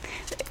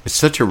 It's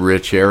such a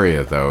rich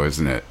area, though,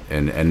 isn't it?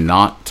 And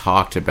not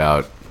talked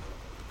about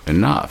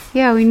enough.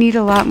 Yeah, we need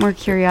a lot more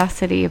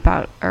curiosity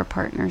about our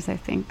partners, I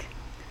think,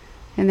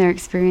 and their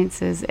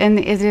experiences. And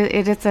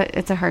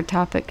it's a hard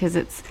topic because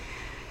it's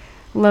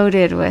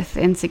loaded with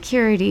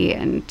insecurity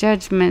and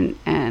judgment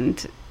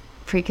and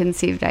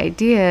preconceived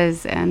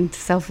ideas and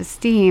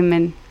self-esteem.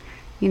 And,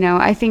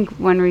 I think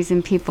one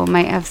reason people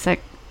might have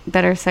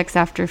better sex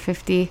after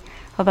 50,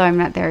 although I'm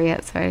not there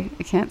yet, so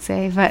I can't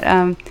say, but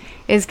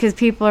is because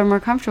people are more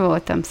comfortable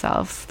with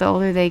themselves. The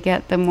older they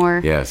get, the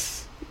more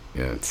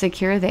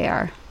secure they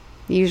are,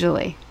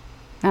 usually.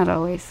 Not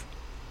always.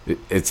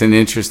 It's an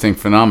interesting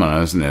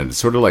phenomenon, isn't it? It's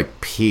sort of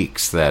like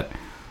peaks, that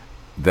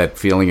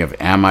feeling of,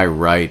 am I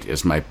right?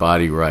 Is my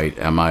body right?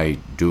 Am I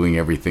doing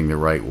everything the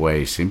right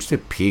way? Seems to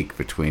peak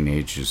between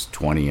ages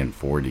 20 and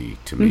 40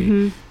 to me.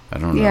 Mm-hmm. I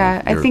don't know.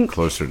 Yeah, You're I think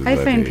closer to I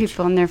that find age.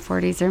 people in their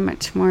 40s are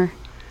much more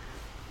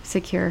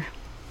secure,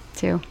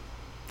 too.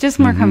 Just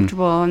more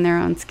comfortable in their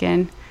own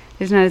skin.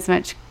 There's not as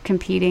much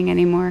competing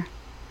anymore.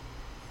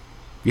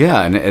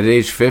 Yeah, and at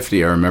age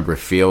 50, I remember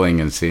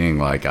feeling and seeing,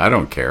 like, I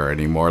don't care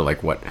anymore.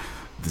 Like, what?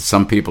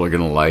 Some people are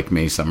going to like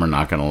me, some are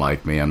not going to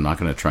like me. I'm not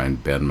going to try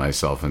and bend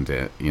myself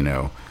into,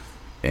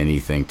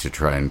 anything to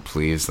try and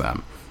please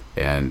them.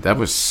 And that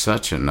was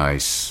such a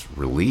nice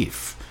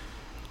relief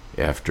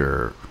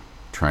after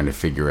trying to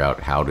figure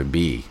out how to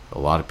be. A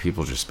lot of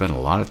people just spend a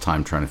lot of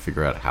time trying to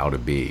figure out how to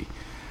be.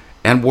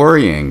 And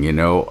worrying,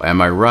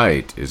 am I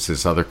right? Is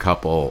this other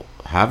couple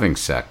having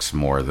sex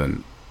more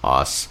than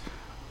us?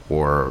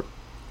 Or,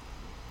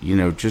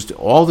 just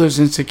all those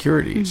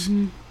insecurities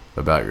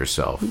about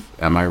yourself.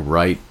 Am I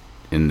right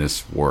in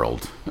this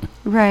world?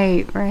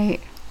 Right.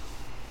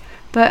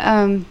 But,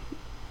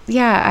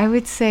 I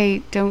would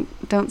say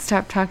don't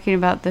stop talking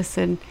about this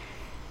and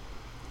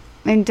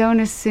don't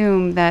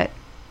assume that.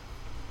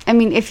 I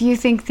mean, if you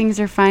think things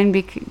are fine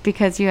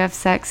because you have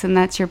sex and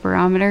that's your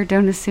barometer,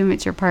 don't assume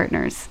it's your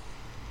partner's.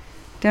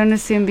 Don't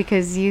assume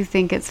because you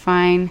think it's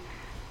fine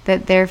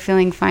that they're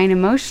feeling fine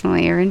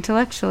emotionally or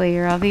intellectually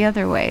or all the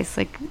other ways.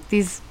 Like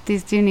these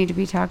do need to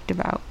be talked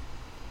about.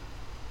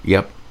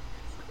 Yep.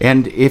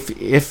 And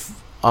if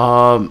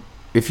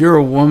you're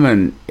a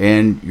woman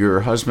and your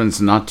husband's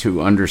not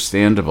too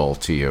understandable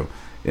to you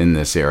in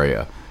this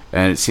area,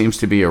 and it seems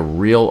to be a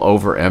real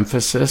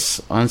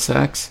overemphasis on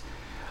sex,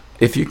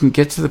 if you can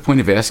get to the point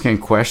of asking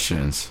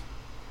questions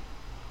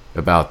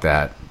about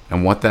that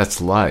and what that's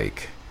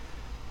like,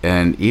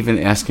 and even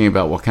asking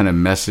about what kind of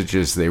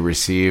messages they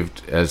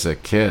received as a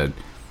kid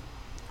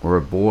or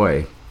a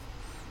boy,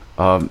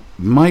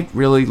 might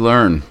really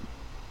learn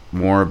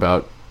more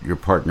about your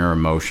partner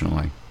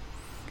emotionally.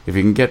 If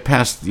you can get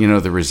past,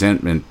 the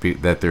resentment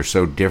that they're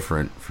so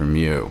different from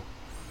you,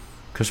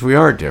 because we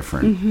are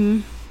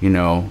different,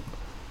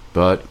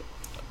 but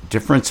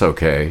different's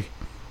okay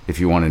if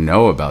you want to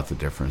know about the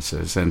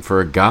differences. And for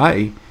a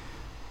guy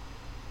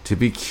to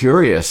be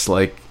curious,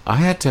 like I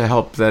had to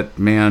help that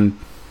man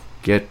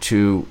get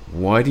to,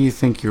 why do you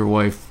think your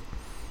wife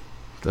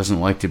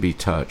doesn't like to be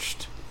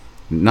touched?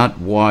 Not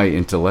why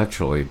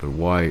intellectually, but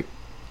why.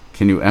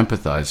 Can you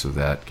empathize with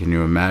that? Can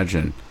you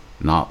imagine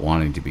not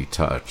wanting to be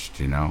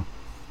touched?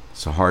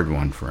 It's a hard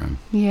one for him.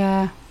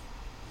 Yeah.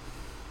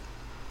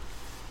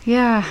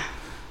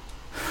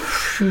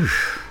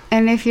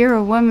 And if you're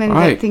a woman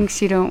that thinks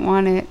you don't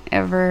want it,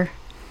 ever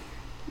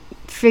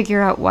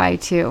figure out why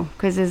too.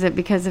 Because is it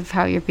because of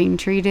how you're being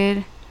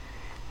treated?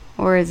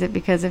 Or is it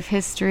because of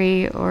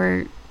history,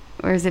 or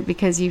is it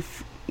because you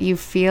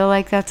feel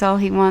like that's all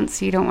he wants,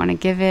 so you don't want to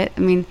give it? I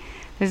mean,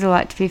 there's a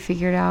lot to be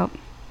figured out.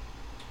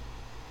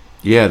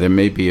 Yeah, there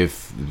may be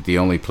if the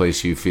only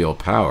place you feel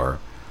power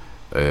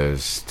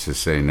is to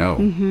say no.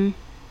 Mm-hmm.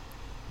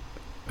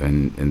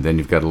 And then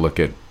you've got to look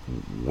at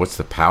what's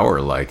the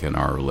power like in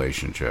our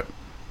relationship.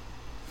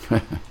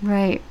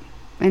 Right.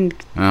 And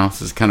well,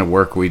 this is kind of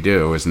work we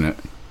do, isn't it?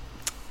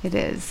 It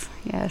is,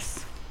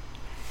 yes.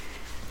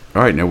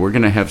 All right, now we're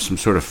going to have some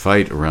sort of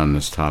fight around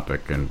this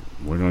topic, and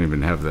we don't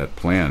even have that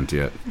planned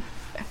yet.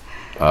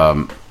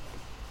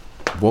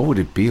 What would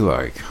it be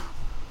like?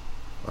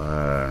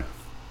 We're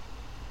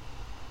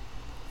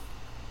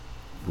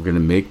going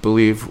to make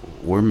believe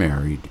we're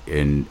married,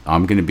 and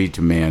I'm going to be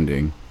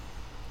demanding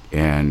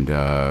and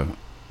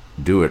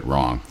do it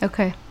wrong.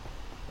 Okay.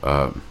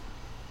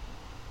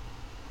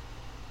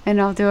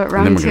 And I'll do it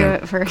wrong too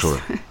at first.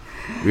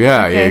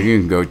 Yeah, okay. You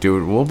can go do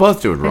it. We'll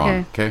both do it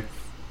wrong, okay?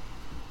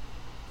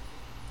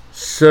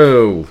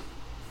 So,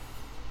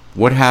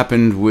 what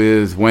happened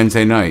with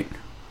Wednesday night?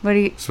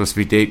 It's supposed to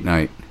be date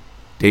night.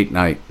 Date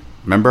night.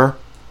 Remember?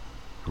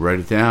 Write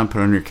it down, put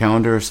it on your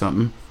calendar or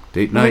something.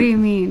 Date night. What do you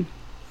mean?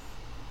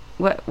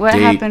 What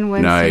happened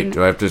Wednesday night?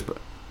 Do I have to...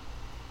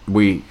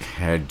 We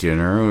had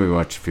dinner. We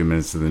watched a few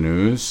minutes of the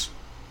news.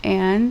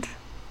 And?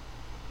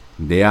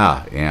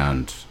 Yeah,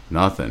 and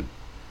nothing.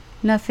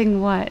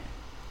 Nothing what?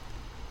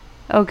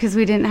 Oh, because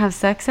we didn't have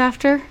sex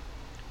after?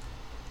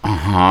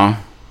 Uh-huh.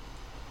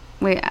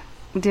 Wait,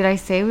 did we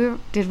say we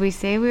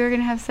were going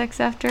to have sex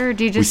after? Or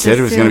do you just We said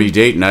it was going to be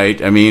date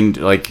night. I mean,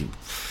 like,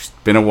 it's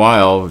been a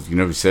while.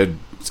 We said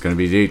it's going to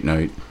be date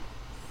night.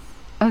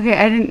 Okay,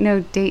 I didn't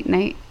know date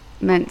night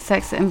meant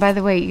sex. And by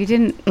the way, you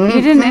didn't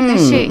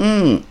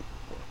initiate.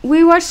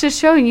 We watched a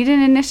show and you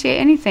didn't initiate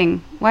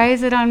anything. Why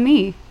is it on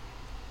me?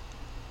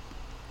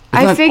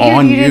 It's not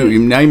on you.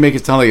 Now you make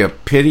it sound like a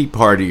pity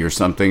party or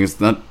something. It's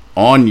not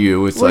on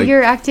you. It's like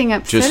you're acting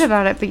upset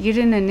about it, but you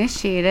didn't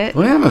initiate it.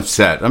 Well, I'm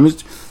upset.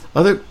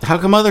 How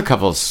come other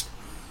couples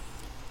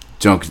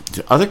don't?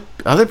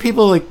 Other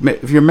people, like,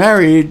 if you're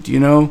married,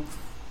 you'd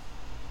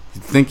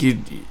think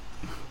you'd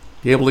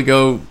be able to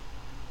go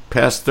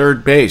past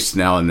third base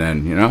now and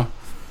then,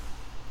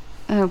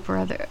 Oh,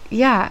 brother.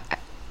 Yeah,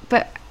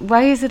 but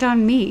why is it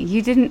on me?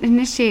 You didn't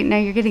initiate. Now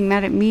you're getting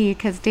mad at me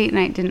because date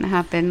night didn't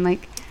happen.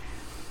 Like,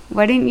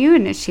 why didn't you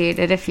initiate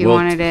it if you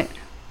wanted it?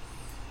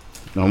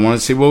 I wanted to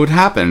see what would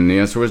happen. The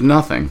answer was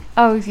nothing.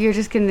 Oh, you're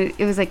just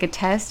it was like a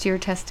test? You were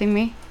testing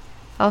me?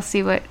 I'll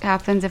see what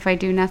happens if I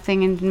do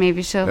nothing, and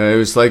maybe she'll... It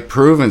was like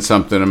proving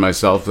something to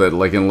myself that,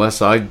 like,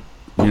 unless I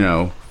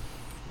do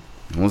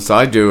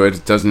it,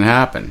 it doesn't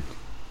happen.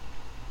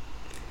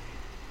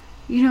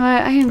 You know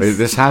what?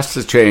 This has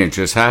to change.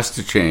 This has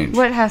to change.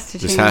 What has to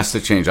change? This has to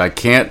change. I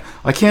can't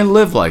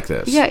live like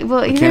this. Yeah,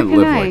 well, I can't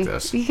live like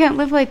this. You can't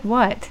live like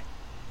what?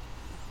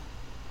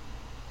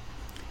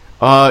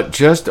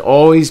 Just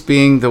always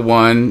being the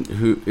one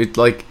who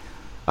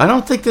I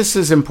don't think this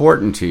is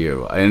important to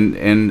you,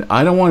 and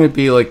I don't want to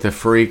be like the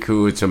freak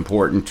who it's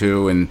important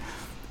to,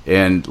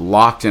 and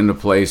locked into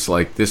place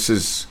like this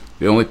is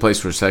the only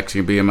place where sex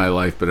can be in my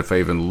life. But if I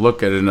even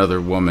look at another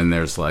woman,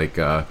 there's like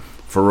a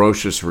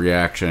ferocious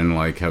reaction,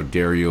 like how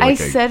dare you? I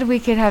said we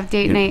could have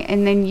date night,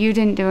 and then you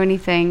didn't do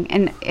anything,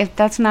 and if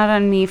that's not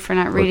on me for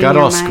not reading your mind.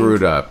 Got all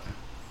screwed up.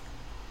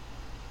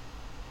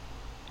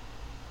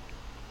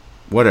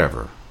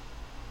 Whatever.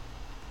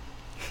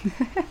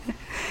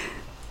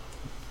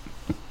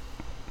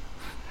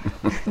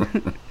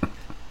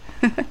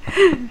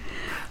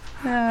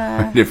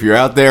 If you're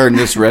out there and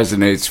this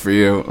resonates for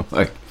you,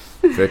 like,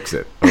 fix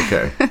it.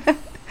 Okay.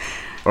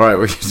 All right,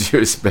 we can do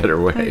this a better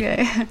way.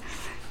 Okay.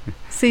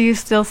 So you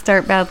still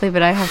start badly,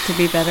 but I have to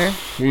be better.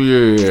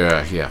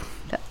 Yeah.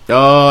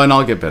 Oh, and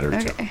I'll get better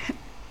too.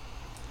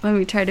 Let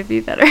me try to be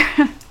better.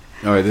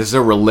 All right, this is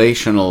a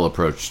relational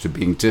approach to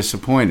being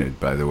disappointed,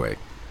 by the way.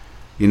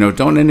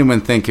 Don't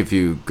anyone think if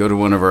you go to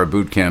one of our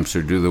boot camps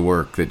or do the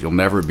work that you'll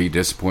never be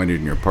disappointed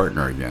in your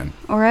partner again.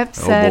 Or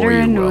upset or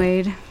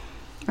annoyed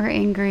or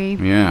angry.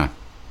 Yeah.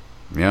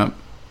 Yep.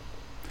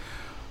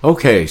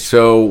 Okay,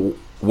 so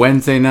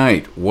Wednesday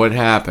night, what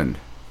happened?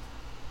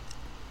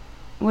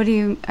 What do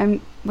you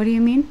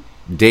mean?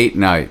 Date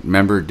night.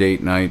 Remember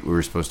date night? We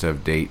were supposed to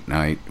have date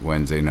night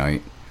Wednesday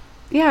night.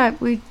 Yeah,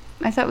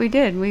 I thought we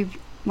did. We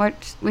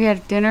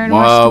had dinner and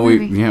watched a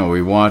movie.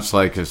 We watched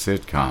like a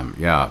sitcom.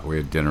 Yeah, we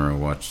had dinner and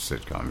watched a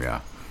sitcom.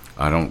 Yeah,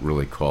 I don't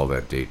really call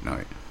that date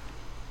night.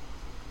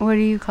 What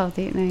do you call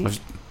date night?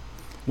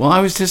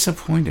 I was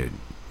disappointed.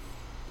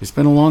 It's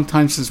been a long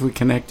time since we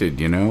connected.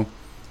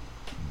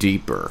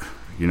 Deeper.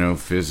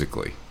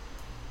 Physically.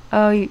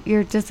 Oh,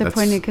 you're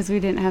disappointed because we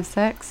didn't have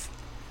sex?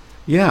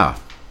 Yeah.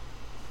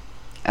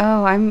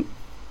 Oh,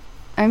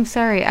 I'm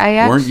sorry.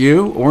 Weren't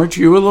you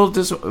a little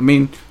disappointed? I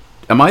mean,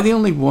 am I the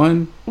only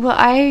one? Well,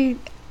 I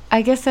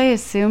guess I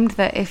assumed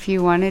that if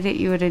you wanted it,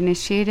 you would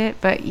initiate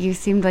it, but you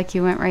seemed like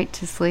you went right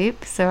to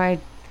sleep, so I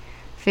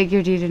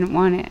figured you didn't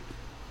want it.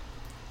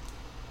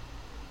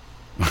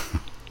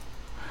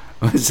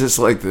 Is this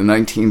like the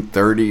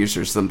 1930s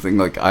or something?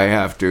 Like I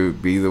have to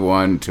be the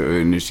one to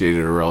initiate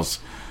it, or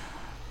else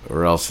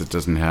it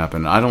doesn't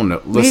happen. I don't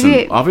know.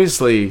 Listen,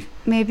 obviously,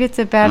 maybe it's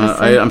a bad.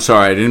 I'm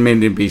sorry. I didn't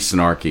mean to be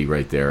snarky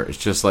right there. It's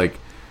just like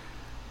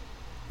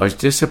I was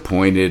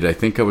disappointed. I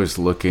think I was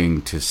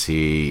looking to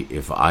see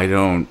if I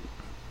don't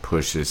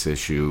push this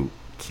issue,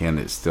 can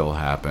it still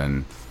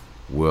happen?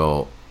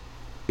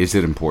 Is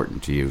it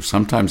important to you?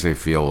 Sometimes I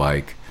feel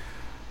like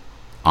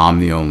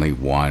I'm the only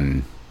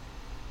one.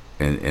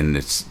 And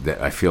it's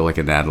I feel like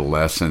an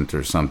adolescent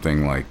or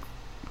something, like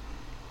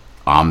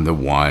I'm the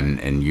one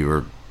and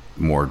you're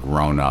more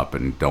grown up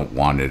and don't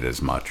want it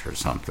as much or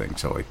something.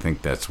 So I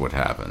think that's what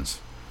happens.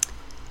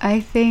 I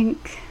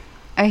think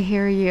I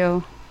hear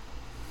you.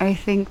 I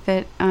think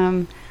that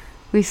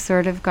we've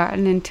sort of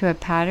gotten into a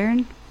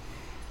pattern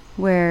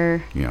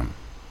where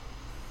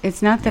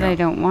it's not that I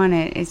don't want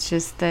it. It's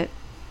just that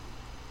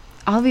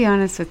I'll be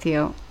honest with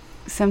you.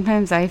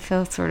 Sometimes I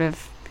feel sort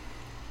of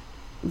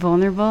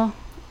vulnerable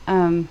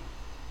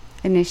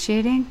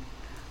initiating.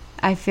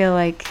 I feel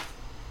like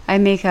I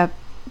make up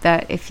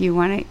that if you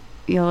want it,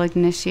 you'll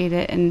initiate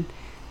it, and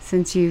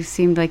since you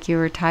seemed like you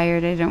were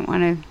tired, I didn't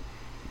want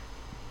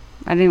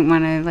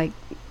to like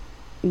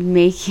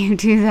make you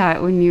do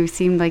that when you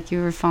seemed like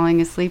you were falling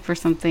asleep or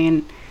something.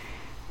 And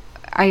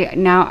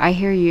I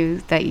hear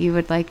you that you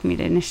would like me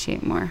to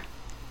initiate more.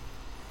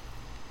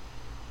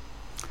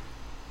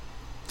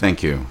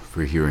 Thank you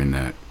for hearing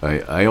that.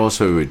 I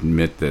also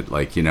admit that,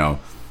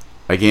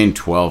 I gained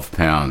 12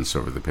 pounds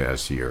over the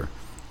past year.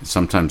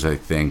 Sometimes I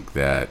think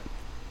that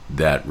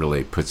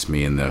really puts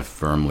me in the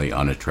firmly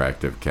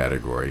unattractive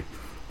category,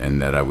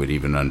 and that I would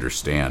even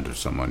understand if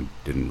someone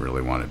didn't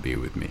really want to be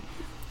with me.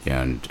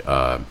 And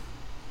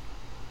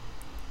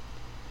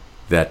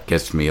that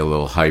gets me a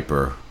little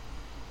hyper,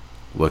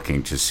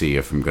 looking to see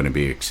if I'm going to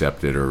be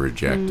accepted or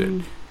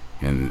rejected.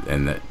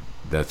 And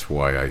that's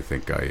why I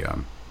think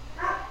I'm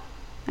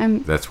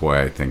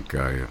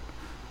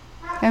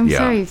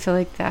sorry you feel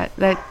like that.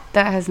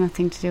 That has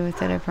nothing to do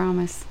with it, I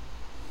promise.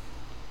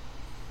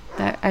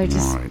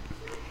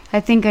 I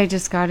think I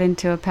just got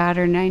into a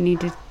pattern. I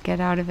need to get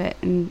out of it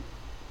and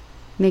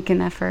make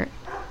an effort.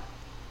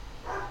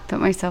 Put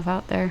myself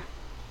out there.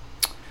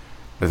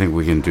 I think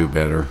we can do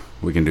better.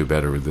 We can do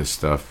better with this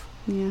stuff.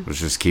 Yeah. Let's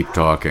just keep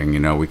talking.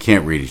 We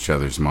can't read each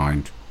other's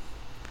mind.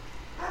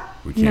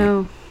 We can't.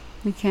 No,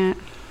 we can't.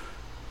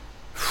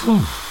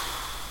 Well,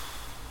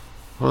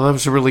 that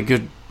was a really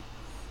good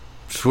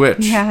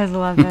switch. Yeah, it was a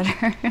lot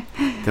better.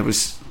 That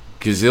was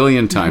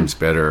gazillion times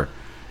better,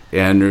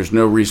 and there's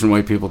no reason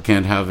why people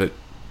can't have it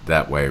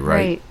that way,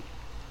 right?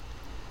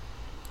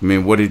 I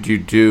mean, what did you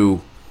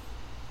do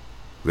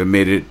that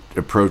made it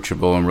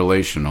approachable and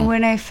relational?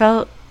 When I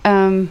felt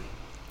the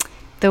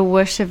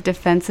whoosh of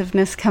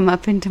defensiveness come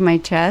up into my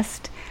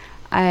chest,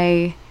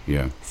 I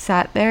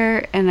sat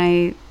there and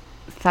I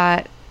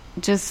thought,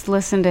 just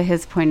listen to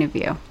his point of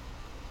view.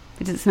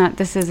 It's not.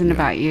 This isn't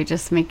about you.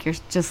 Just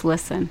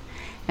listen.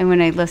 And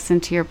when I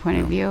listened to your point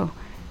of view,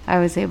 I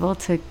was able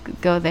to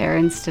go there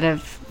instead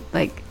of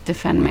like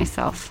defend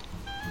myself.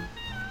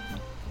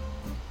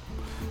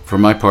 For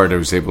my part, I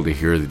was able to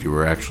hear that you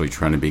were actually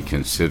trying to be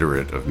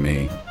considerate of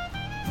me,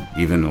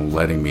 even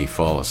letting me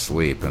fall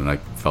asleep. And I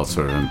felt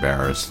sort of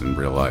embarrassed and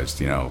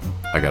realized,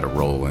 I got a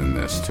role in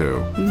this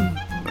too.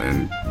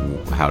 And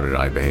how did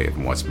I behave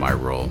and what's my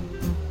role?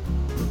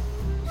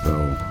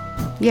 So.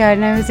 Yeah,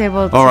 and I was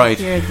able to right.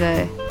 hear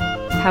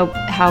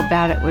how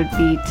bad it would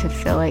be to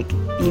feel like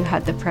you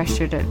had the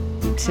pressure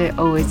to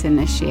always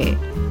initiate.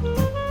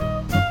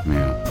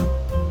 Yeah.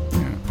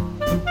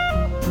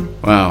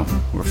 Wow,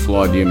 we're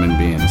flawed human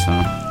beings,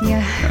 huh?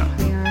 Yeah.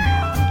 We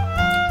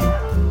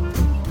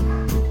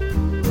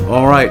are.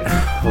 All right.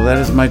 Well, that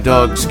is my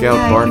dog, Scout,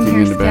 barking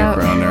in the Scout.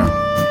 background there.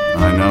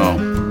 I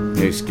know.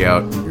 Hey,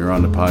 Scout, you're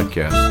on the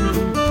podcast.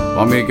 Well,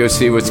 I'm going to go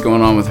see what's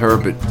going on with her,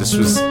 but this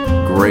was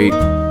great.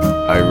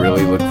 I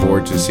really look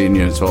forward to seeing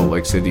you in Salt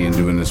Lake City and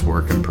doing this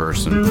work in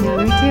person. Yeah,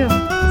 me too.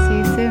 See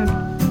you soon.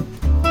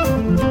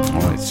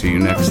 All right, see you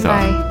next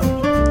time. Bye.